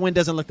Colorado win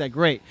doesn't look that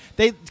great.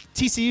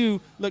 TCU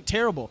looked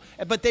terrible,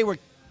 but they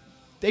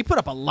put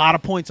up a lot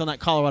of points on that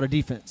Colorado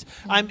defense.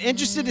 I'm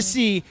interested to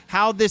see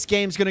how this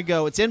game's going to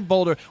go. It's in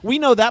Boulder. We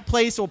know that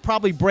place will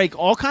probably break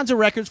all kinds of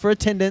records for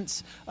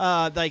attendance.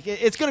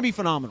 It's going to be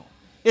phenomenal.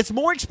 It's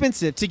more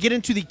expensive to get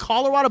into the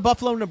Colorado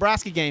Buffalo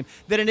Nebraska game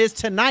than it is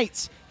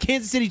tonight's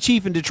Kansas City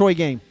Chief and Detroit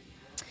game.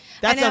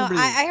 That's I know.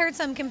 unbelievable. I heard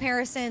some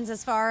comparisons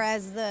as far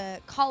as the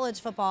college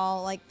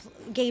football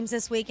games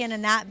this weekend,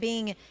 and that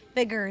being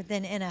bigger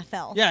than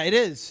NFL. Yeah, it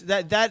is.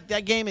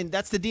 That game, and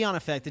that's the Dion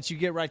effect that you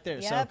get right there.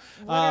 Yep.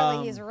 So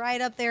Literally, he's right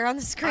up there on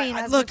the screen.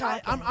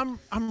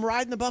 I'm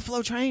riding the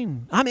Buffalo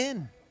train. I'm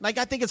in. I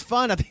think it's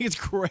fun. I think it's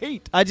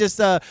great. I just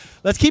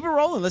let's keep it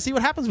rolling. Let's see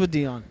what happens with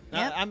Dion.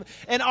 Yep.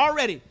 And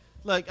already,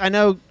 look, I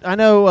know.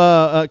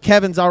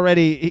 Kevin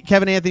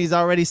Anthony's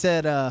already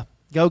said,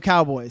 "Go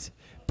Cowboys."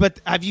 But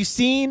have you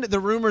seen the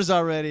rumors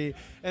already?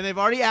 And they've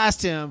already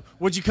asked him,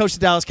 "Would you coach the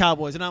Dallas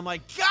Cowboys?" And I'm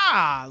like,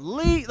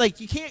 "Golly,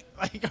 you can't.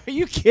 Are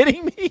you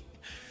kidding me?"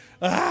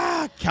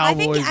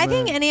 Cowboys. I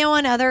think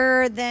anyone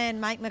other than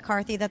Mike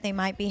McCarthy that they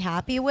might be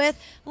happy with.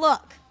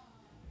 Look,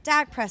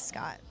 Dak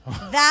Prescott.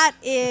 That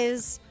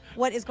is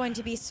what is going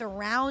to be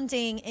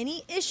surrounding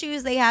any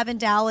issues they have in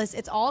Dallas.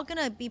 It's all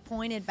going to be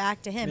pointed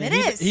back to him. Man,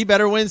 it is. He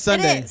better win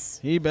Sunday. It is.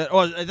 He better. Oh,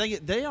 I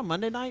think they on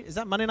Monday night. Is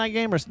that Monday night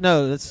game or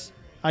no? That's.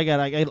 I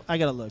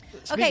gotta look.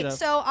 Okay,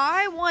 so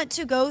I want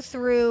to go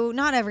through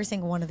not every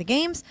single one of the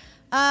games,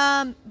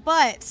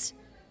 but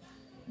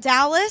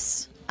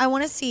Dallas. I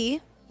want to see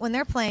when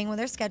they're playing, when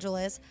their schedule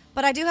is.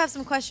 But I do have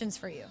some questions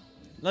for you.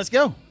 Let's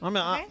go.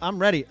 I'm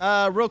ready.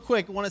 Real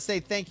quick, I want to say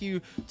thank you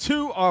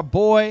to our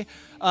boy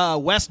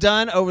Wes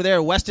Dunn over there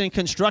at Weston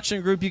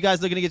Construction Group. You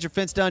guys looking to get your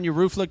fence done, your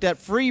roof looked at,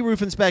 free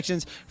roof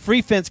inspections,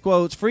 free fence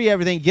quotes, free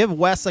everything. Give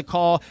Wes a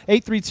call,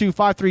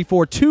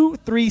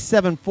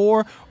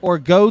 832-534-2374, or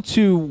go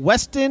to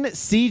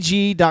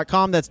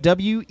westoncg.com. That's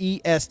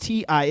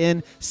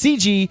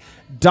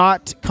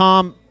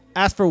WESTINCG.com.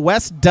 Ask for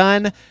Wes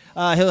Dunn.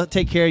 He'll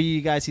take care of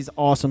you guys. He's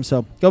awesome.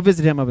 So go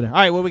visit him over there. All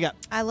right, what we got?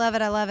 I love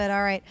it. All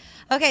right.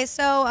 Okay,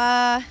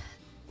 so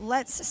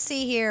let's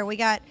see here. We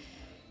got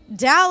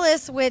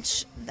Dallas,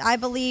 which I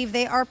believe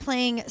they are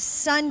playing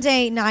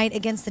Sunday night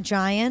against the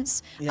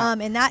Giants,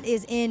 and that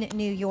is in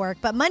New York.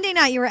 But Monday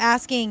night you were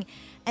asking,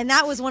 and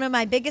that was one of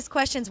my biggest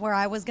questions where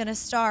I was going to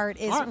start,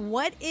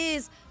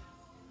 is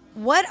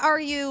what are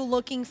you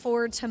looking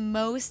forward to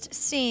most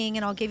seeing?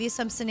 And I'll give you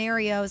some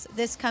scenarios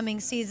this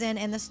coming season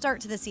and the start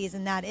to the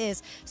season, that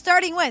is.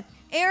 Starting with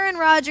Aaron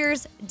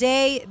Rodgers'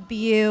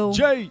 debut.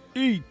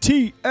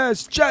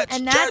 Jets, Jets.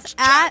 And that's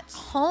at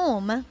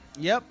home.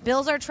 Yep.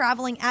 Bills are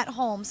traveling at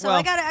home. So Well,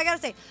 I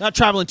gotta say. Not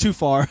traveling too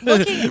far.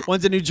 Looking-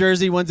 One's in New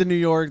Jersey, one's in New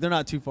York. They're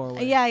not too far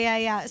away.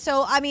 Yeah.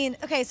 So, I mean,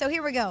 okay, so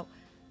here we go.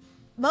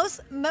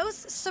 Most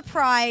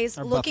surprise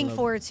Or looking Buffalo.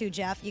 forward to,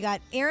 Jeff. You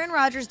got Aaron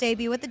Rodgers'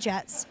 debut with the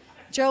Jets.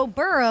 Joe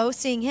Burrow,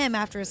 seeing him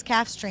after his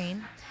calf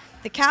strain.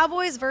 The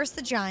Cowboys versus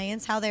the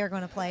Giants, how they are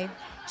going to play.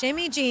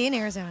 Jimmy G in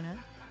Arizona.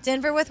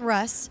 Denver with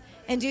Russ.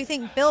 And do you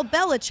think Bill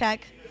Belichick,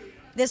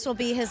 this will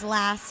be his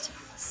last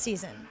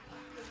season?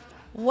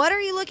 What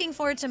are you looking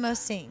forward to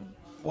most seeing?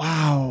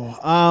 Wow.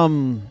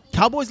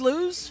 Cowboys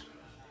lose?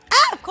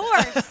 Of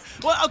course.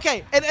 Well,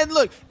 okay, and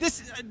look,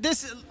 this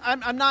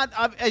I'm not.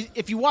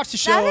 If you watch the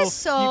show, That is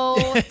so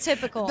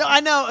typical. No, I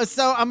know.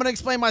 So I'm gonna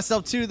explain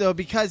myself too, though,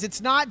 because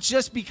it's not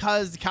just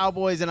because the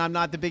Cowboys and I'm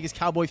not the biggest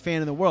Cowboy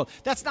fan in the world.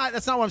 That's not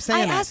what I'm I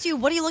saying. asked you,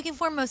 what are you looking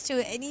for most to?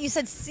 And you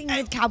said seeing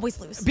the Cowboys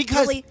lose.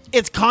 Because Really?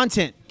 it's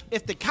content.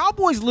 If the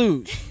Cowboys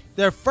lose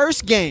their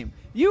first game,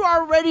 you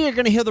already are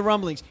going to hear the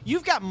rumblings.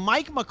 You've got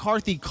Mike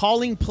McCarthy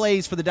calling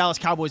plays for the Dallas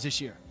Cowboys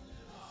this year.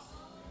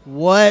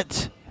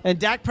 What? And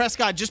Dak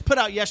Prescott just put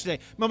out yesterday,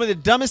 remember the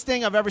dumbest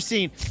thing I've ever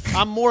seen.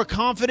 I'm more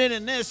confident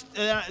in this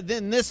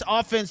than this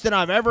offense than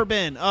I've ever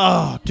been.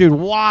 Oh, dude,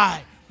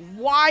 why?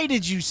 Why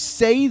did you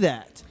say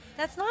that?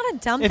 That's not a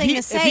dumb If thing he- to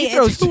if say. he It's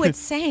throws who two- it's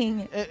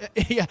saying.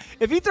 Yeah,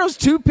 if he throws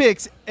 2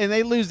 picks and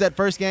they lose that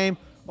first game,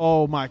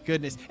 oh my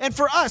goodness. And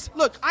for us,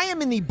 look, I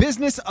am in the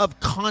business of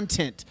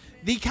content.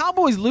 The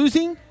Cowboys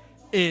losing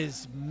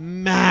is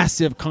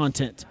massive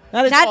content.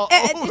 That is all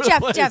over the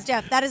place.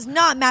 Jeff, that is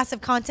not massive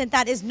content.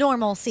 That is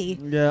normalcy.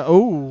 Yeah. Oh,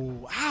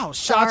 wow. Shots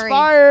Sorry.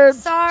 fired.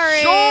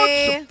 Sorry.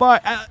 Shots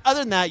fired. Other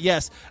than that,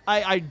 yes,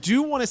 I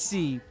do want to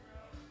see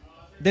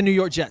the New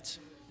York Jets.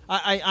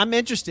 I'm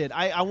interested.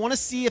 I want to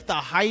see if the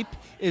hype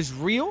is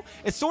real.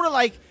 It's sort of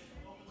like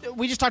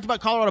we just talked about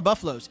Colorado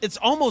Buffaloes. It's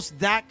almost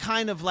that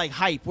kind of like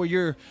hype where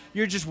you're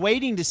just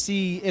waiting to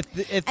see if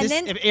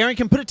Aaron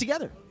can put it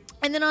together.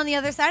 And then on the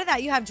other side of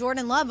that, you have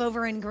Jordan Love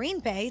over in Green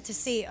Bay to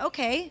see,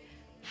 okay,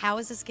 how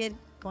is this kid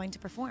going to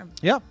perform?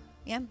 Yeah.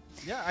 Yeah.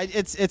 Yeah,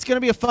 it's going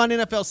to be a fun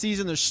NFL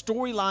season. There's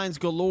storylines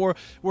galore.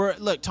 Where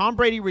look, Tom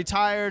Brady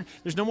retired.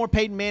 There's no more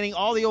Peyton Manning.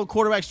 All the old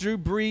quarterbacks, Drew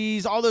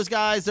Brees, all those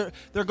guys,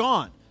 they're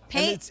gone.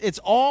 And it's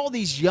all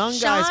these young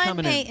guys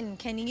coming in. Sean Payton,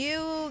 can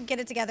you get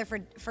it together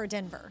for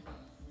Denver?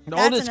 The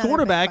That's oldest another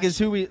quarterback big is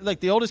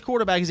the oldest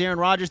quarterback is Aaron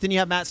Rodgers. Then you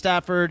have Matt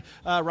Stafford,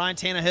 Ryan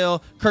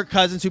Tannehill, Kirk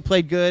Cousins, who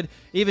played good.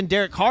 Even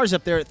Derek Carr's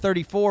up there at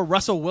 34.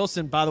 Russell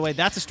Wilson, by the way,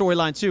 that's a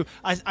storyline too.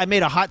 I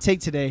made a hot take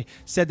today,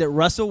 said that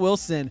Russell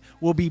Wilson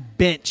will be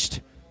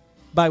benched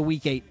by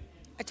week 8.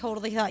 I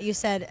totally thought you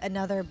said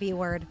another B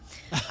word.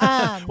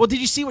 Well, did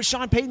you see what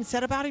Sean Payton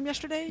said about him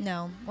yesterday?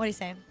 No. What do you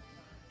say?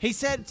 He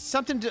said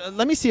something.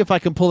 Let me see if I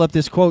can pull up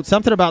this quote.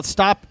 Something about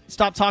stop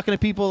talking to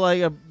people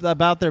like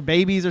about their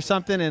babies or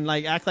something, and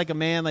like act like a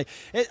man. Like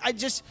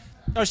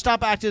or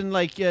stop acting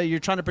like you're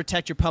trying to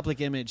protect your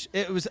public image.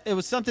 It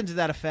was something to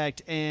that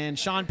effect. And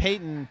Sean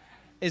Payton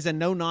is a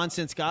no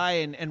nonsense guy,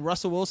 and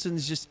Russell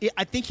Wilson's just.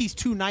 I think he's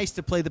too nice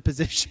to play the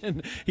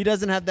position. He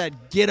doesn't have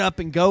that get up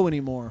and go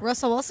anymore.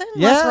 Russell Wilson,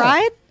 Yeah. Let's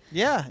ride.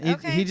 Yeah,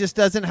 Okay. he just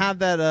doesn't have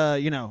that,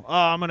 oh,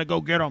 I'm going to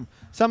go get him.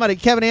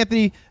 Kevin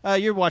Anthony,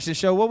 you're watching the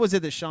show. What was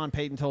it that Sean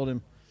Payton told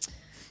him?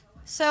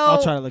 So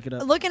I'll try to look it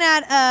up. Looking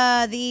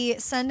at the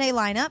Sunday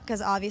lineup,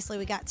 because obviously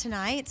we got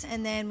tonight,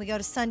 and then we go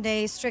to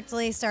Sunday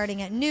strictly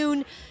starting at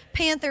noon.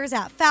 Panthers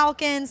at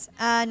Falcons,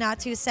 not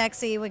too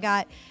sexy. We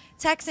got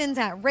Texans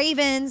at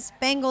Ravens,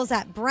 Bengals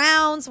at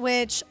Browns,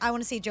 which I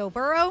want to see Joe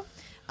Burrow.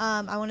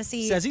 I want to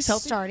see Says he's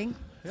healthy. starting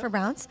for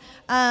Browns.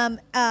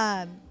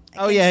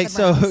 Oh yeah, against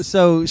the Browns.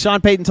 so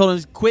Sean Payton told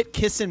him quit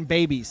kissing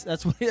babies.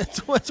 That's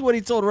what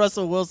he told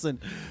Russell Wilson.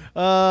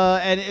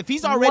 And if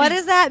he's already, What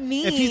does that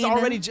mean? If he's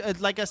already,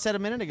 like I said a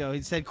minute ago,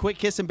 he said quit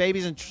kissing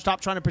babies and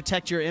stop trying to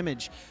protect your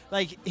image.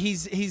 Like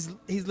he's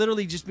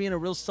literally just being a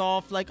real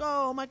soft, like,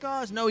 oh my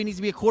gosh, no, he needs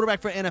to be a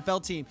quarterback for an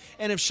NFL team.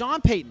 And if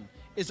Sean Payton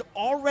is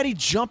already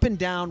jumping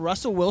down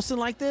Russell Wilson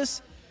like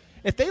this,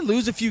 if they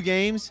lose a few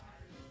games,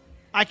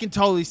 I can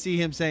totally see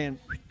him saying,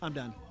 I'm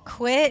done.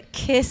 Quit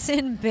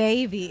kissing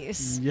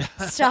babies. Yeah.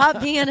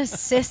 Stop being a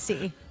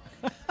sissy.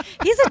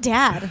 He's a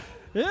dad.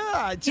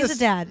 Yeah, He's a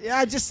dad.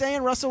 Yeah, just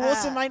saying Russell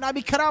Wilson might not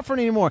be cut out for it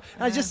anymore.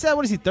 And I just said,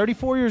 what is he,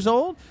 34 years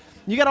old?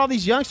 You got all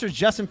these youngsters,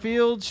 Justin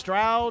Fields,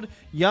 Stroud,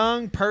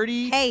 Young,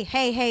 Purdy,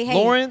 Hey.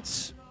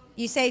 Lawrence.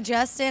 You say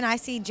Justin, I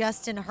see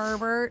Justin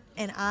Herbert,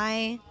 and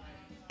I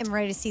am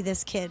ready to see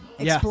this kid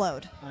Yeah,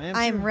 explode.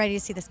 I am too. ready to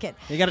see this kid.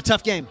 They got a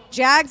tough game.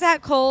 Jags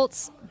at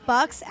Colts,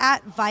 Bucks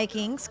at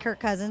Vikings, Kirk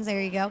Cousins, there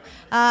you go.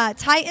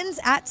 Titans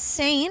at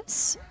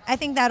Saints. I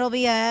think that'll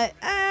be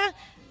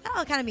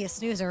that'll kind of be a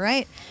snoozer,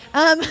 right?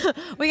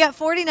 We got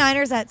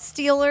 49ers at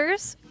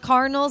Steelers,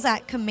 Cardinals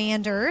at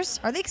Commanders.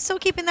 Are they still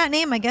keeping that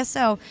name? I guess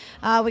so.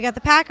 We got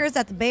the Packers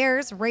at the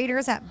Bears,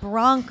 Raiders at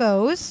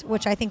Broncos,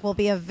 which I think will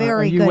be a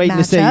very good matchup. Are you waiting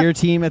to say your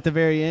team at the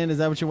very end? Is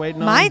that what you're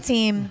waiting on? My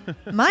team.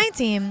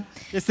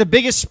 It's the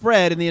biggest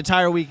spread in the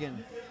entire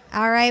weekend.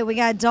 All right, we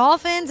got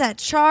Dolphins at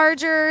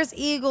Chargers,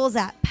 Eagles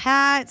at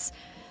Pats,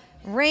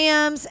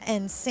 Rams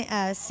and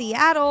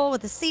Seattle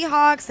with the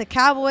Seahawks, the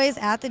Cowboys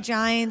at the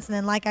Giants, and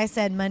then, like I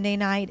said, Monday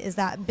night is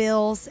that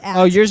Bills at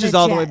Oh, yours the is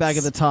all the way Jets. back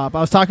at the top. I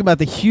was talking about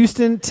the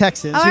Houston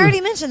Texans. Oh, I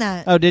already mentioned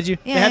that. Oh, did you?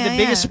 Yeah, They had yeah, the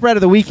biggest yeah. spread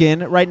of the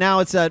weekend. Right now,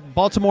 it's at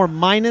Baltimore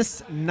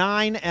minus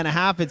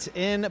 9.5. It's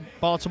in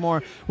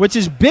Baltimore, which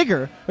is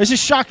bigger. This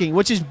is shocking,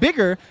 which is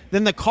bigger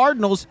than the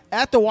Cardinals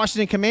at the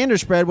Washington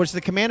Commanders spread, which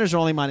the Commanders are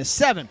only minus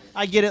 7.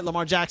 I get it,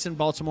 Lamar Jackson,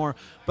 Baltimore,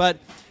 but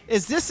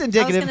is this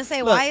indicative? I was going to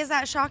say, Look, why is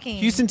that shocking?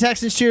 Houston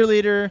Texans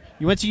cheerleader.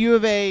 You went to U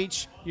of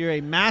H. You're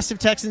a massive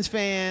Texans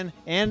fan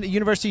and a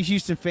University of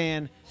Houston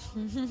fan.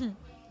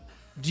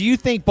 Do you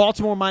think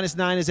Baltimore minus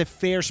 9 is a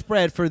fair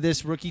spread for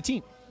this rookie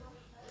team?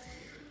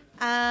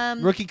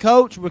 Rookie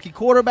coach, rookie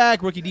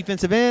quarterback, rookie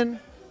defensive end.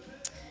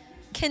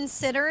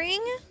 Considering,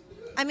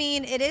 I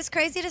mean, it is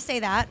crazy to say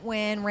that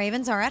when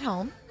Ravens are at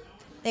home.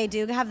 They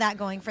do have that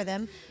going for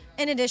them,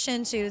 in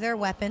addition to their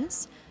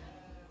weapons.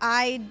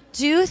 I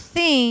do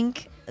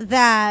think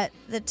that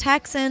the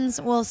Texans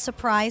will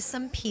surprise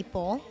some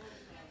people.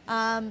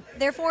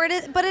 Therefore, it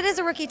is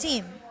a rookie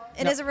team.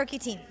 It is a rookie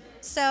team.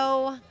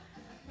 So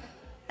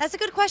that's a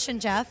good question,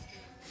 Jeff.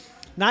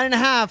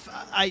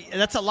 9.5.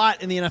 That's a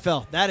lot in the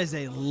NFL. That is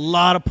a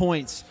lot of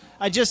points.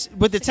 With the It's a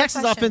good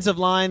Texans question. offensive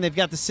line, they've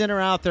got the center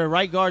out, their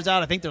right guard's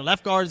out. I think their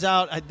left guard's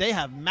out. They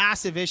have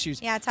massive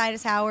issues. Yeah,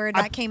 Titus Howard,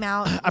 that came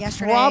out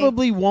yesterday. I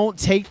probably won't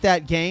take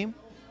that game,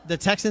 the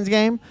Texans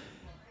game,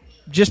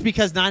 just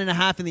because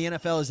 9.5 in the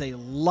NFL is a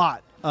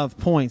lot of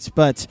points.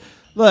 But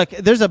look,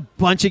 there's a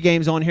bunch of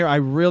games on here I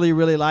really,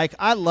 really like.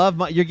 I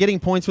love you're getting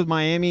points with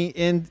Miami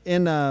in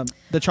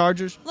the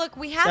Chargers. Look,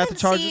 we the haven't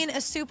Chargers? seen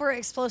a super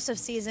explosive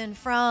season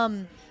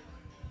from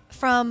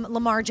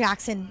Lamar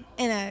Jackson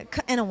in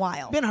a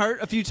while. Been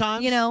hurt a few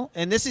times, You know.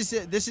 and this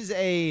is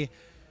a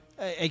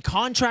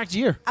contract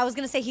year. I was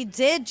going to say he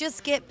did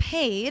just get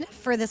paid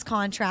for this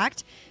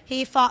contract.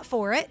 He fought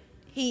for it.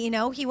 He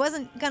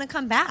wasn't going to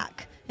come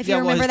back. If you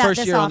remember his that first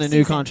this year on the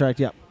new offseason. contract.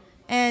 Yep.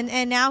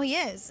 And now he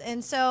is.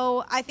 And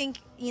so I think,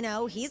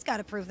 he's got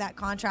to prove that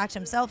contract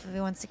himself if he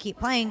wants to keep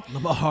playing.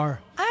 Lamar.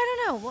 I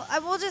don't know.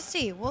 We'll just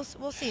see. We'll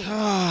see.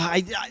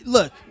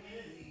 Look,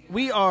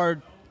 we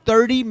are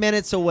 30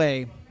 minutes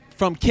away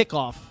from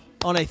kickoff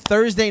on a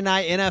Thursday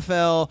night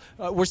NFL.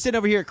 We're sitting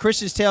over here at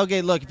Christian's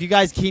Tailgate. Look, if you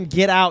guys can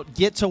get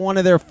to one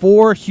of their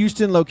 4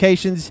 Houston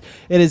locations,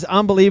 it is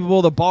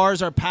unbelievable. The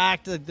bars are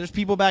packed. There's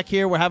people back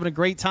here. We're having a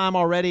great time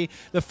already.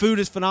 The food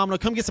is phenomenal.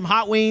 Come get some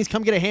hot wings.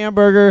 Come get a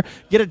hamburger.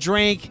 Get a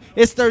drink.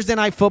 It's Thursday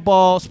Night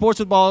Football. Sports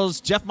with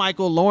Balls. Jeff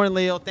Michael, Lauren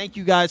Leal. Thank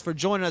you guys for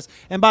joining us.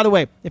 And by the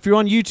way, if you're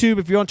on YouTube,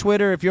 if you're on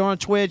Twitter, if you're on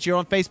Twitch, you're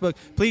on Facebook,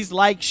 please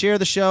share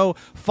the show.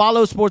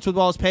 Follow Sports with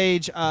Balls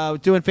page.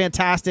 Doing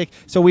fantastic.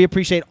 So we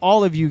appreciate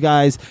all of you guys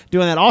guys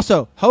doing that.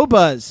 Also,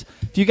 HoBuzz.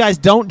 If you guys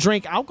don't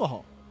drink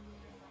alcohol,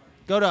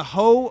 go to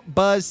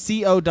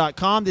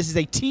hobuzzco.com. This is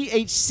a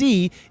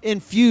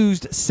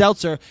THC-infused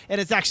seltzer,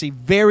 and it's actually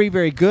very,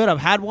 very good. I've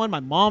had one. My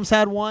mom's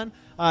had one.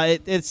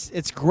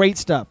 It's great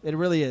stuff. It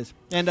really is.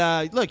 And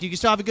look, you can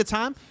still have a good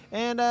time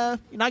and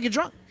not get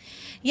drunk.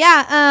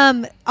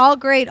 Yeah, all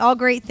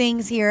great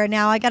things here.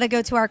 Now I got to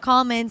go to our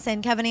comments,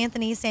 and Kevin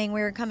Anthony saying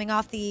we're coming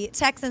off the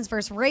Texans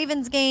versus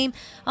Ravens game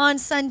on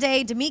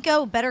Sunday.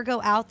 D'Amico better go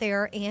out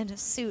there and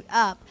suit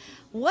up.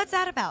 What's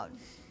that about?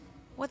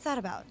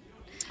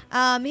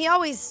 He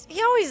always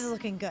is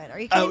looking good. Are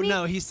you kidding me?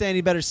 No, he's saying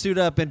he better suit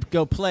up and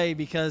go play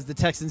because the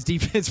Texans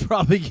defense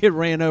probably get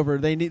ran over.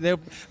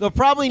 They'll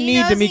probably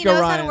need D'Amico Ryans. He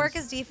knows how to work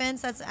his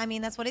defense.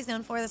 That's what he's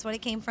known for. That's what he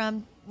came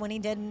from when he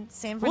did in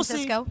San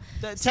Francisco. We'll see.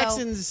 The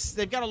Texans,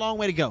 they've got a long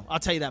way to go. I'll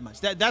tell you that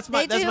much. That's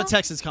my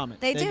Texans comment.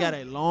 They've got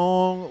a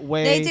long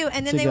way. They do,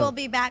 and then they will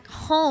be back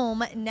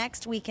home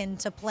next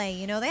weekend to play.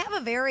 You know, they have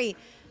a very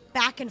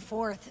back and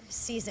forth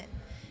season.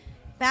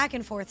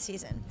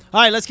 All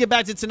right, let's get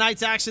back to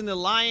tonight's action. The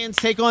Lions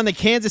take on the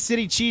Kansas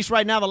City Chiefs.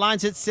 Right now, the line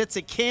sits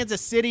at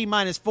Kansas City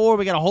 -4.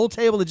 We got a whole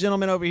table of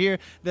gentlemen over here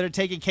that are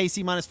taking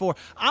KC -4.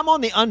 I'm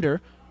on the under.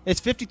 It's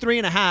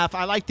 53.5.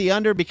 I like the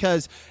under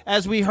because,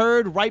 as we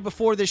heard right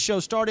before this show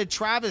started,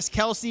 Travis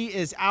Kelce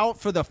is out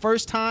for the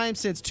first time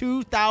since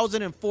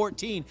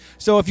 2014.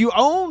 So if you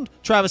own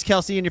Travis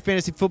Kelce in your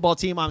fantasy football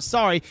team, I'm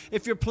sorry.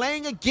 If you're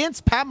playing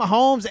against Pat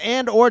Mahomes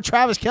and or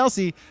Travis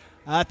Kelce,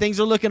 things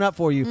are looking up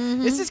for you.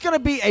 Mm-hmm. This is going to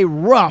be a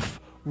rough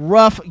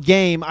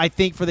game, I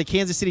think, for the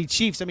Kansas City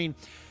Chiefs. I mean,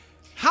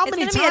 how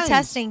many times? It's going to be a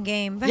testing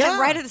game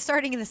right at the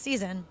starting of the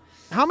season.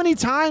 How many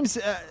times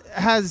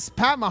has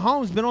Pat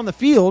Mahomes been on the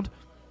field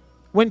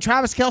when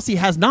Travis Kelce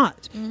has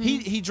not? Mm-hmm.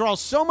 He draws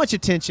so much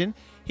attention.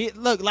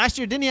 Look, last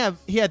year,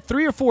 he had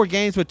 3 or 4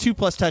 games with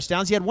 2+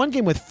 touchdowns. He had 1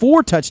 game with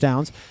 4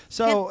 touchdowns.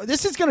 So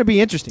this is going to be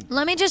interesting.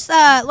 Let me just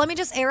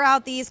air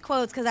out these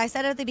quotes because I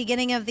said at the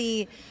beginning of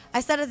the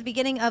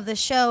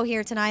show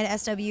here tonight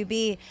at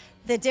SWB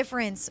the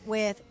difference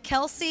with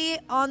Kelce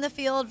on the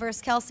field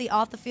versus Kelce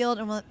off the field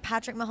and what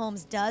Patrick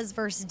Mahomes does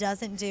versus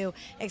doesn't do.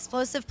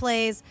 Explosive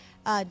plays,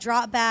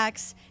 drop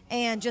backs,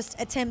 and just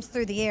attempts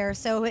through the air.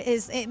 So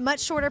much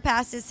shorter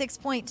passes,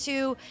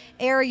 6.2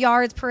 air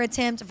yards per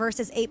attempt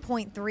versus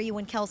 8.3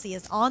 when Kelce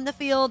is on the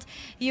field.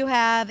 You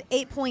have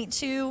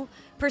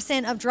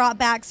 8.2% of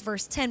dropbacks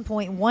versus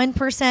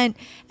 10.1%,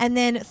 and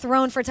then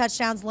thrown for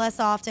touchdowns less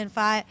often,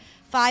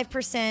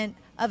 5%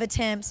 of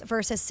attempts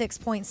versus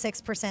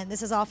 6.6%.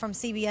 This is all from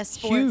CBS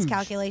Sports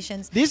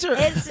calculations.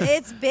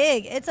 It's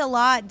big. It's a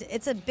lot.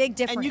 It's a big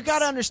difference. And you got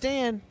to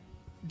understand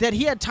that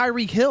he had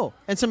Tyreek Hill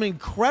and some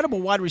incredible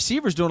wide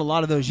receivers doing a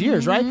lot of those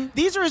years, right?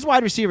 These are his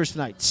wide receivers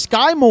tonight.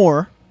 Sky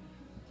Moore,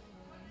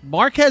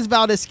 Marquez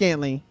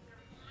Valdez-Scantling,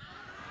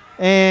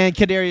 and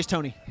Kadarius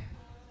Toney.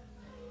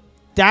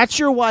 That's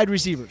your wide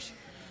receivers.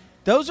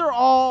 Those are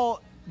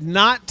all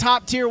not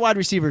top-tier wide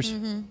receivers,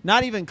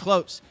 not even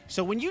close.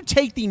 So when you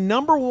take the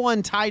number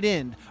 1 tight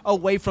end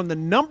away from the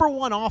number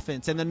 1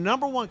 offense and the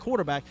number 1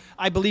 quarterback,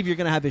 I believe you're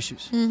going to have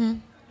issues.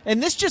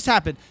 And this just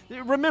happened.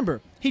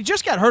 Remember, he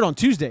just got hurt on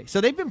Tuesday, so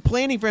they've been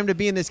planning for him to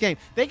be in this game.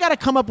 They got to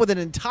come up with an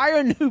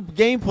entire new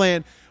game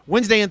plan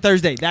Wednesday and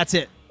Thursday. That's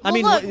it.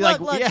 Well,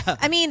 look. Yeah.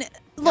 I mean,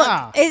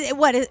 look,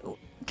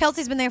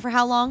 Kelsey's been there for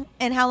how long?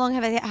 And how long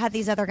have I had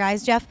these other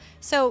guys, Jeff?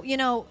 So,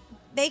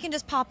 they can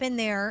just pop in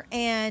there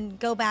and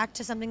go back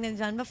to something they've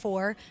done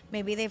before.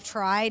 Maybe they've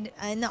tried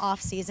in the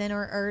off season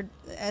or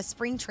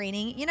spring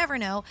training. You never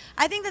know.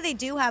 I think that they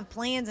do have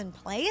plans in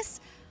place.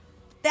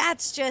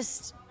 That's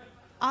just,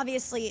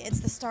 obviously,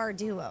 it's the star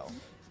duo.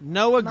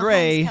 Noah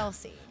Gray,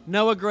 Kelce.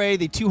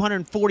 The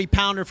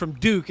 240-pounder from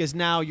Duke, is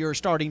now your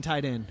starting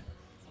tight end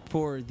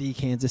for the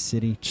Kansas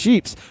City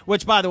Chiefs,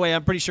 which, by the way,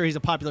 I'm pretty sure he's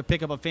a popular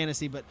pickup of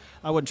fantasy, but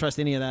I wouldn't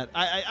trust any of that.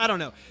 I don't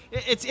know.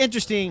 It's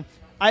interesting.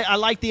 I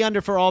like the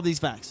under for all these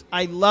facts.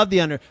 I love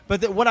the under.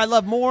 But what I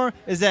love more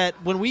is that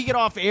when we get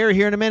off air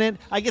here in a minute,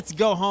 I get to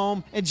go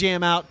home and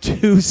jam out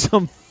to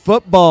some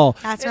football.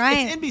 That's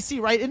right. It's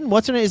NBC, right?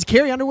 What's her name? Is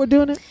Carrie Underwood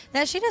doing it?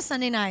 That she does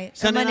Monday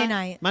night.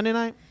 Monday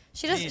night?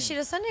 She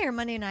does Sunday or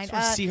Monday night. I just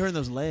want to see her in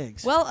those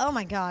legs. Well, oh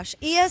my gosh.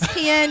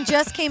 ESPN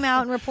just came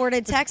out and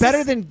reported Texas.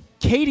 Better than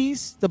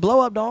Katie's, the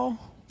blow-up doll.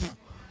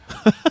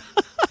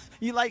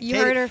 You Katie?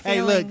 Hurt her feelings.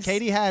 Hey, look,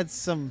 Katie had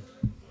some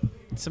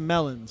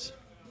melons.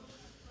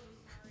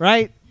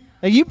 Right?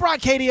 Now you brought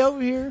Katie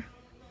over here.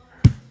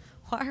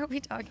 Why are we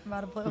talking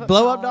about a blow-up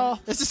blow-up doll?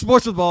 This is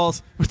Sports with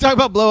Balls. We're talking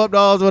about blow-up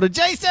dolls. What a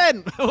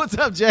Jason! What's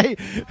up, Jay?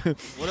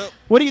 What up?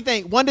 What do you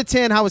think? 1 to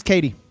 10, how was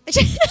Katie?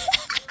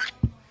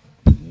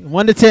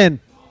 1 to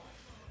 10.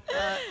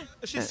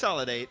 She's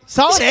solid 8.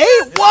 Solid 8?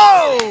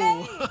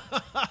 Whoa!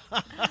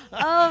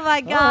 Oh my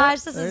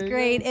gosh, this is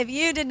great. If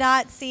you did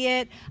not see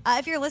it,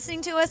 if you're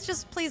listening to us,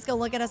 just please go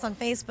look at us on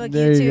Facebook,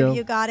 there YouTube.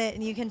 You got it,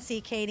 and you can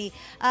see Katie.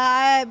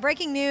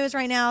 Breaking news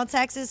right now: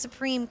 Texas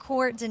Supreme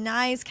Court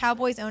denies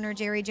Cowboys owner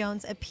Jerry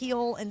Jones'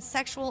 appeal in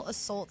sexual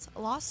assault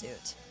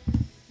lawsuit.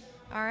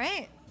 All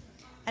right.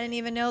 didn't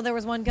even know there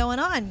was one going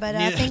on. But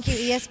Yeah. thank you,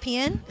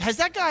 ESPN. Has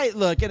that guy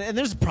look? And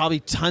there's probably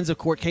tons of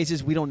court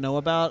cases we don't know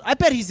about. I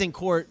bet he's in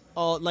court.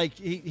 Like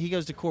he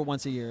goes to court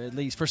once a year at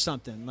least for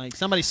something. Like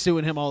somebody's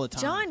suing him all the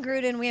time. John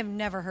Gruden, we have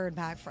never heard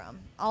back from.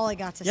 All I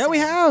got to say. Yeah, we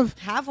have.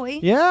 Have we?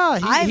 Yeah,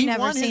 I've he never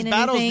won his seen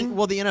battles. anything.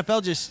 Well, the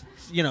NFL just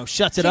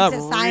shuts it Keeps up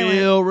it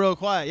silent. real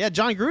quiet. Yeah,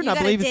 John Gruden, You I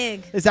gotta believe,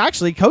 dig. is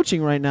actually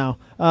coaching right now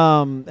as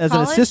an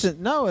College?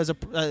 assistant. No, as an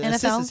NFL?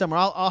 assistant somewhere.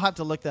 I'll have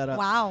to look that up.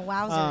 Wow,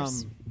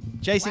 wowzers.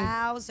 Jason,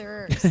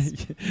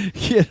 Wowzers.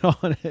 get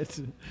on it.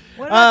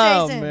 What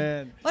about Oh, Jason?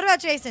 man. What about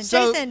Jason?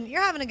 So- Jason,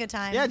 you're having a good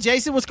time. Yeah,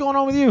 Jason, what's going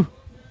on with you?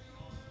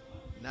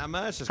 Not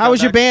much. Just How got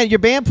was your back- band? Your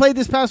band played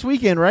this past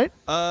weekend, right?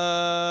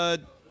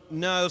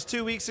 No, it was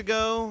 2 weeks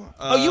ago.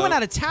 Oh, you went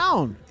out of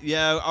town.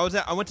 Yeah,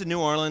 I went to New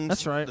Orleans.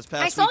 That's right. This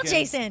past I saw weekend.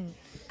 Jason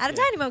at a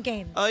Dynamo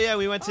game. Oh yeah,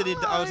 we went to the.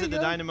 Oh, I was there at you the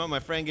go. Dynamo. My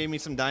friend gave me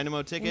some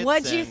Dynamo tickets.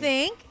 What'd you and-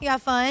 think? You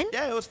have fun?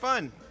 Yeah, it was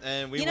fun,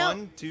 and we You know,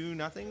 won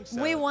 2-0. So.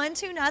 We won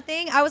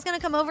 2-0. I was gonna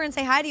come over and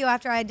say hi to you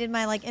after I did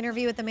my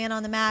interview with the man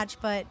on the match,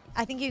 but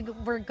I think you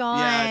were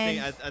gone.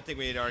 Yeah, I think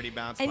we had already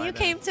bounced. and by you then.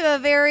 came to a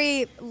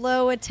very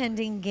low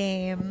attending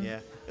game. Yeah,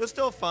 it was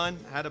still fun.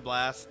 Had a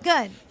blast.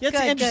 Good. Yeah, it's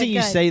good, interesting good,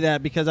 you good. say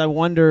that because I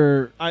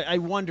wondered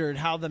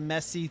how the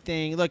Messi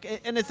thing look,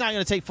 and it's not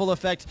going to take full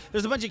effect.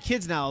 There's a bunch of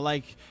kids now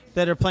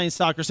that are playing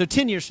soccer. So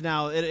 10 years from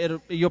now,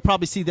 you'll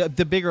probably see the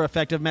bigger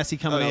effect of Messi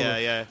coming Oh over. yeah,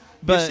 yeah.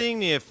 But- You're seeing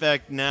the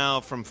effect now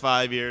from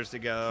 5 years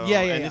ago. Yeah,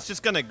 and yeah. it's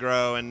just gonna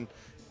grow. And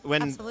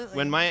Absolutely.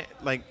 when Faster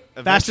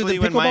eventually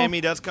than when pickleball?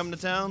 Miami does come to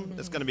town,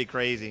 it's gonna be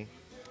crazy.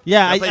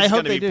 Yeah, That place I is hope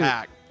gonna they be do.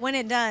 packed. When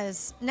it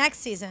does next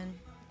season.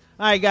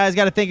 All right, guys,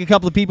 got to thank a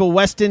couple of people.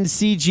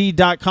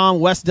 WestonCG.com.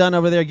 Wes Dunn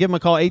over there. Give him a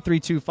call,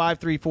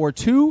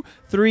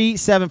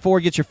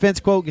 832-534-2374. Get your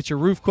fence quote, get your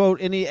roof quote,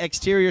 any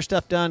exterior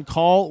stuff done.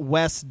 Call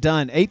Wes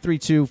Dunn,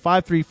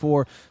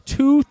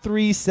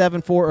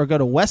 832-534-2374, or go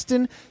to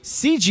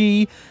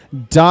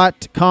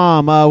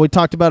WestonCG.com. We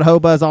talked about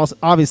Hobuz, also,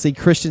 obviously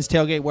Christian's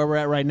Tailgate, where we're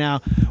at right now,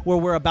 where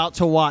we're about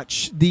to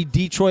watch the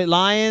Detroit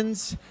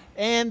Lions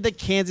and the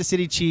Kansas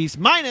City Chiefs,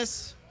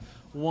 minus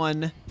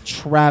one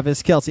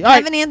Travis Kelce. All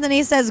right. Evan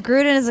Anthony says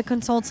Gruden is a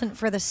consultant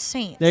for the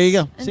Saints. There you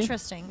go. See?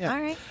 Interesting. Yeah.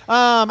 All right.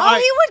 All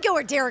right. He would go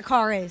where Derek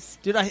Carr is.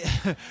 Dude,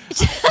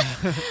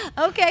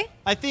 Okay.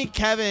 I think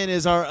Kevin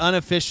is our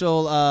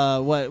unofficial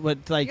You're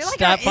like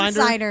stat our finder.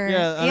 insider.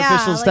 Yeah,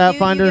 unofficial stat you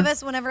finder. give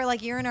us whenever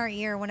you're in our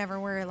ear whenever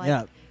we're Yeah.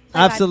 play-by-play,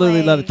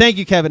 Absolutely love it. Thank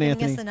you, Kevin giving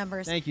Anthony. us the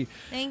numbers. Thank you.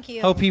 Thank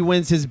you. Hope he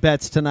wins his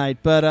bets tonight.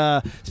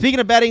 But speaking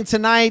of betting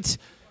tonight,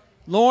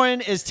 Lauren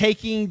is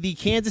taking the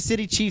Kansas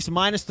City Chiefs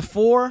minus the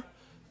 4.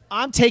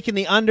 I'm taking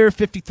the under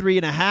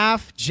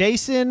 53.5.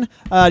 Jason,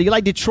 do you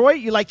like Detroit?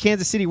 You like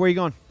Kansas City? Where are you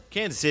going?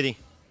 Kansas City.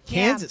 Yeah.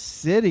 Kansas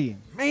City.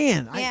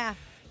 Man. Yeah.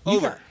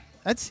 Over.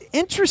 That's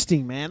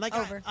interesting, man.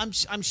 Over.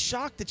 I'm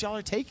shocked that y'all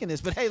are taking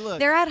this, but hey, look.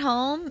 They're at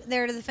home.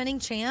 They're the defending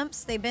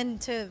champs. They've been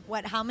to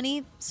how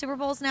many Super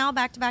Bowls now,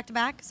 back to back to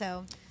back?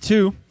 So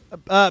 2.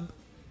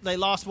 They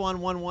lost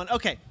 1, won 1.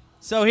 Okay,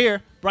 so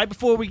here, right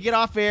before we get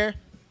off air,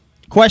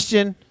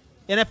 question: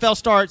 NFL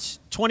starts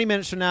 20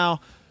 minutes from now.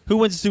 Who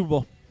wins the Super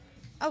Bowl?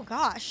 oh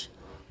gosh,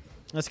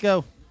 Let's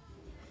go.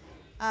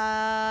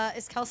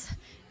 is Kelsey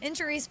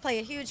injuries play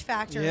a huge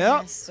factor in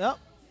Yep. this? Yep.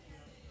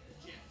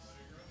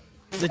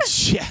 The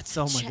Jets.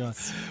 Oh my God.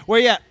 Jets. Where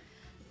you at?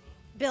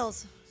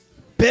 Bills.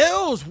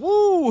 Bills.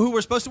 Woo! Who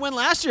were supposed to win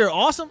last year?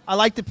 Awesome. I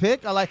like the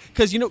pick.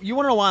 Because you want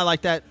to know why I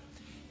like that?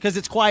 Because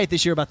it's quiet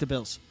this year about the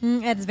Bills.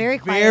 It's very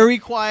quiet. Very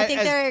quiet. I think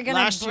as they're going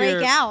last to break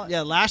year- out.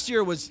 Yeah, last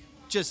year was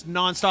just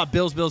nonstop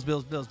Bills, Bills,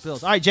 Bills, Bills,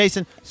 Bills. All right,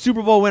 Jason,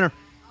 Super Bowl winner.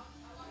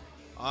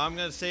 I'm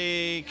gonna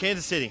say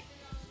Kansas City.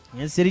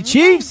 Kansas City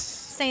Chiefs.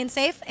 Staying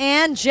safe.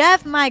 And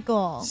Jeff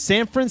Michael.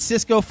 San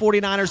Francisco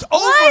 49ers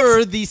What?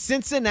 over the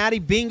Cincinnati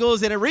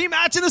Bengals in a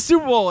rematch in the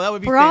Super Bowl. That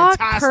would be Brock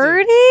fantastic.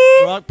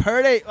 Purdy? Brock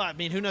Purdy. Well, I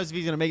mean, who knows if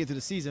he's going to make it through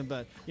the season,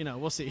 but,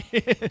 we'll see.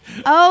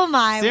 Oh,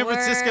 my San word.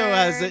 Francisco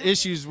has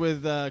issues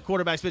with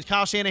quarterbacks, but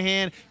Kyle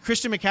Shanahan,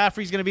 Christian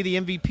McCaffrey is going to be the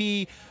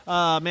MVP.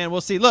 Man,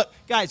 we'll see. Look,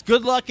 guys,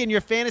 good luck in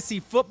your fantasy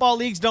football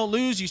leagues. Don't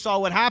lose. You saw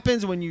what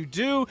happens when you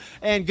do,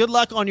 and good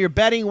luck on your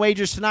betting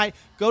wagers tonight.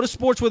 Go to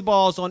Sports with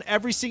Balls on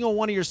every single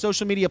one of your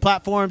social media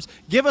platforms.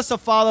 Give us a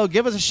follow.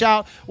 Give us a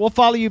shout. We'll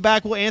follow you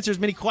back. We'll answer as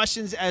many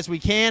questions as we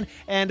can,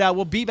 and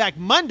we'll be back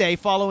Monday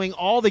following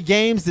all the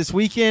games this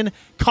weekend.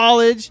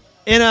 College,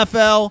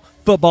 NFL,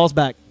 football's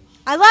back.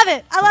 I love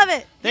it. I love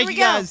it. Thank Here you we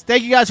go. guys.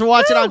 Thank you guys for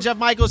watching. Woo! I'm Jeff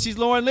Michaels. She's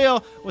Lauren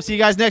Leal. We'll see you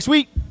guys next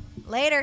week. Later.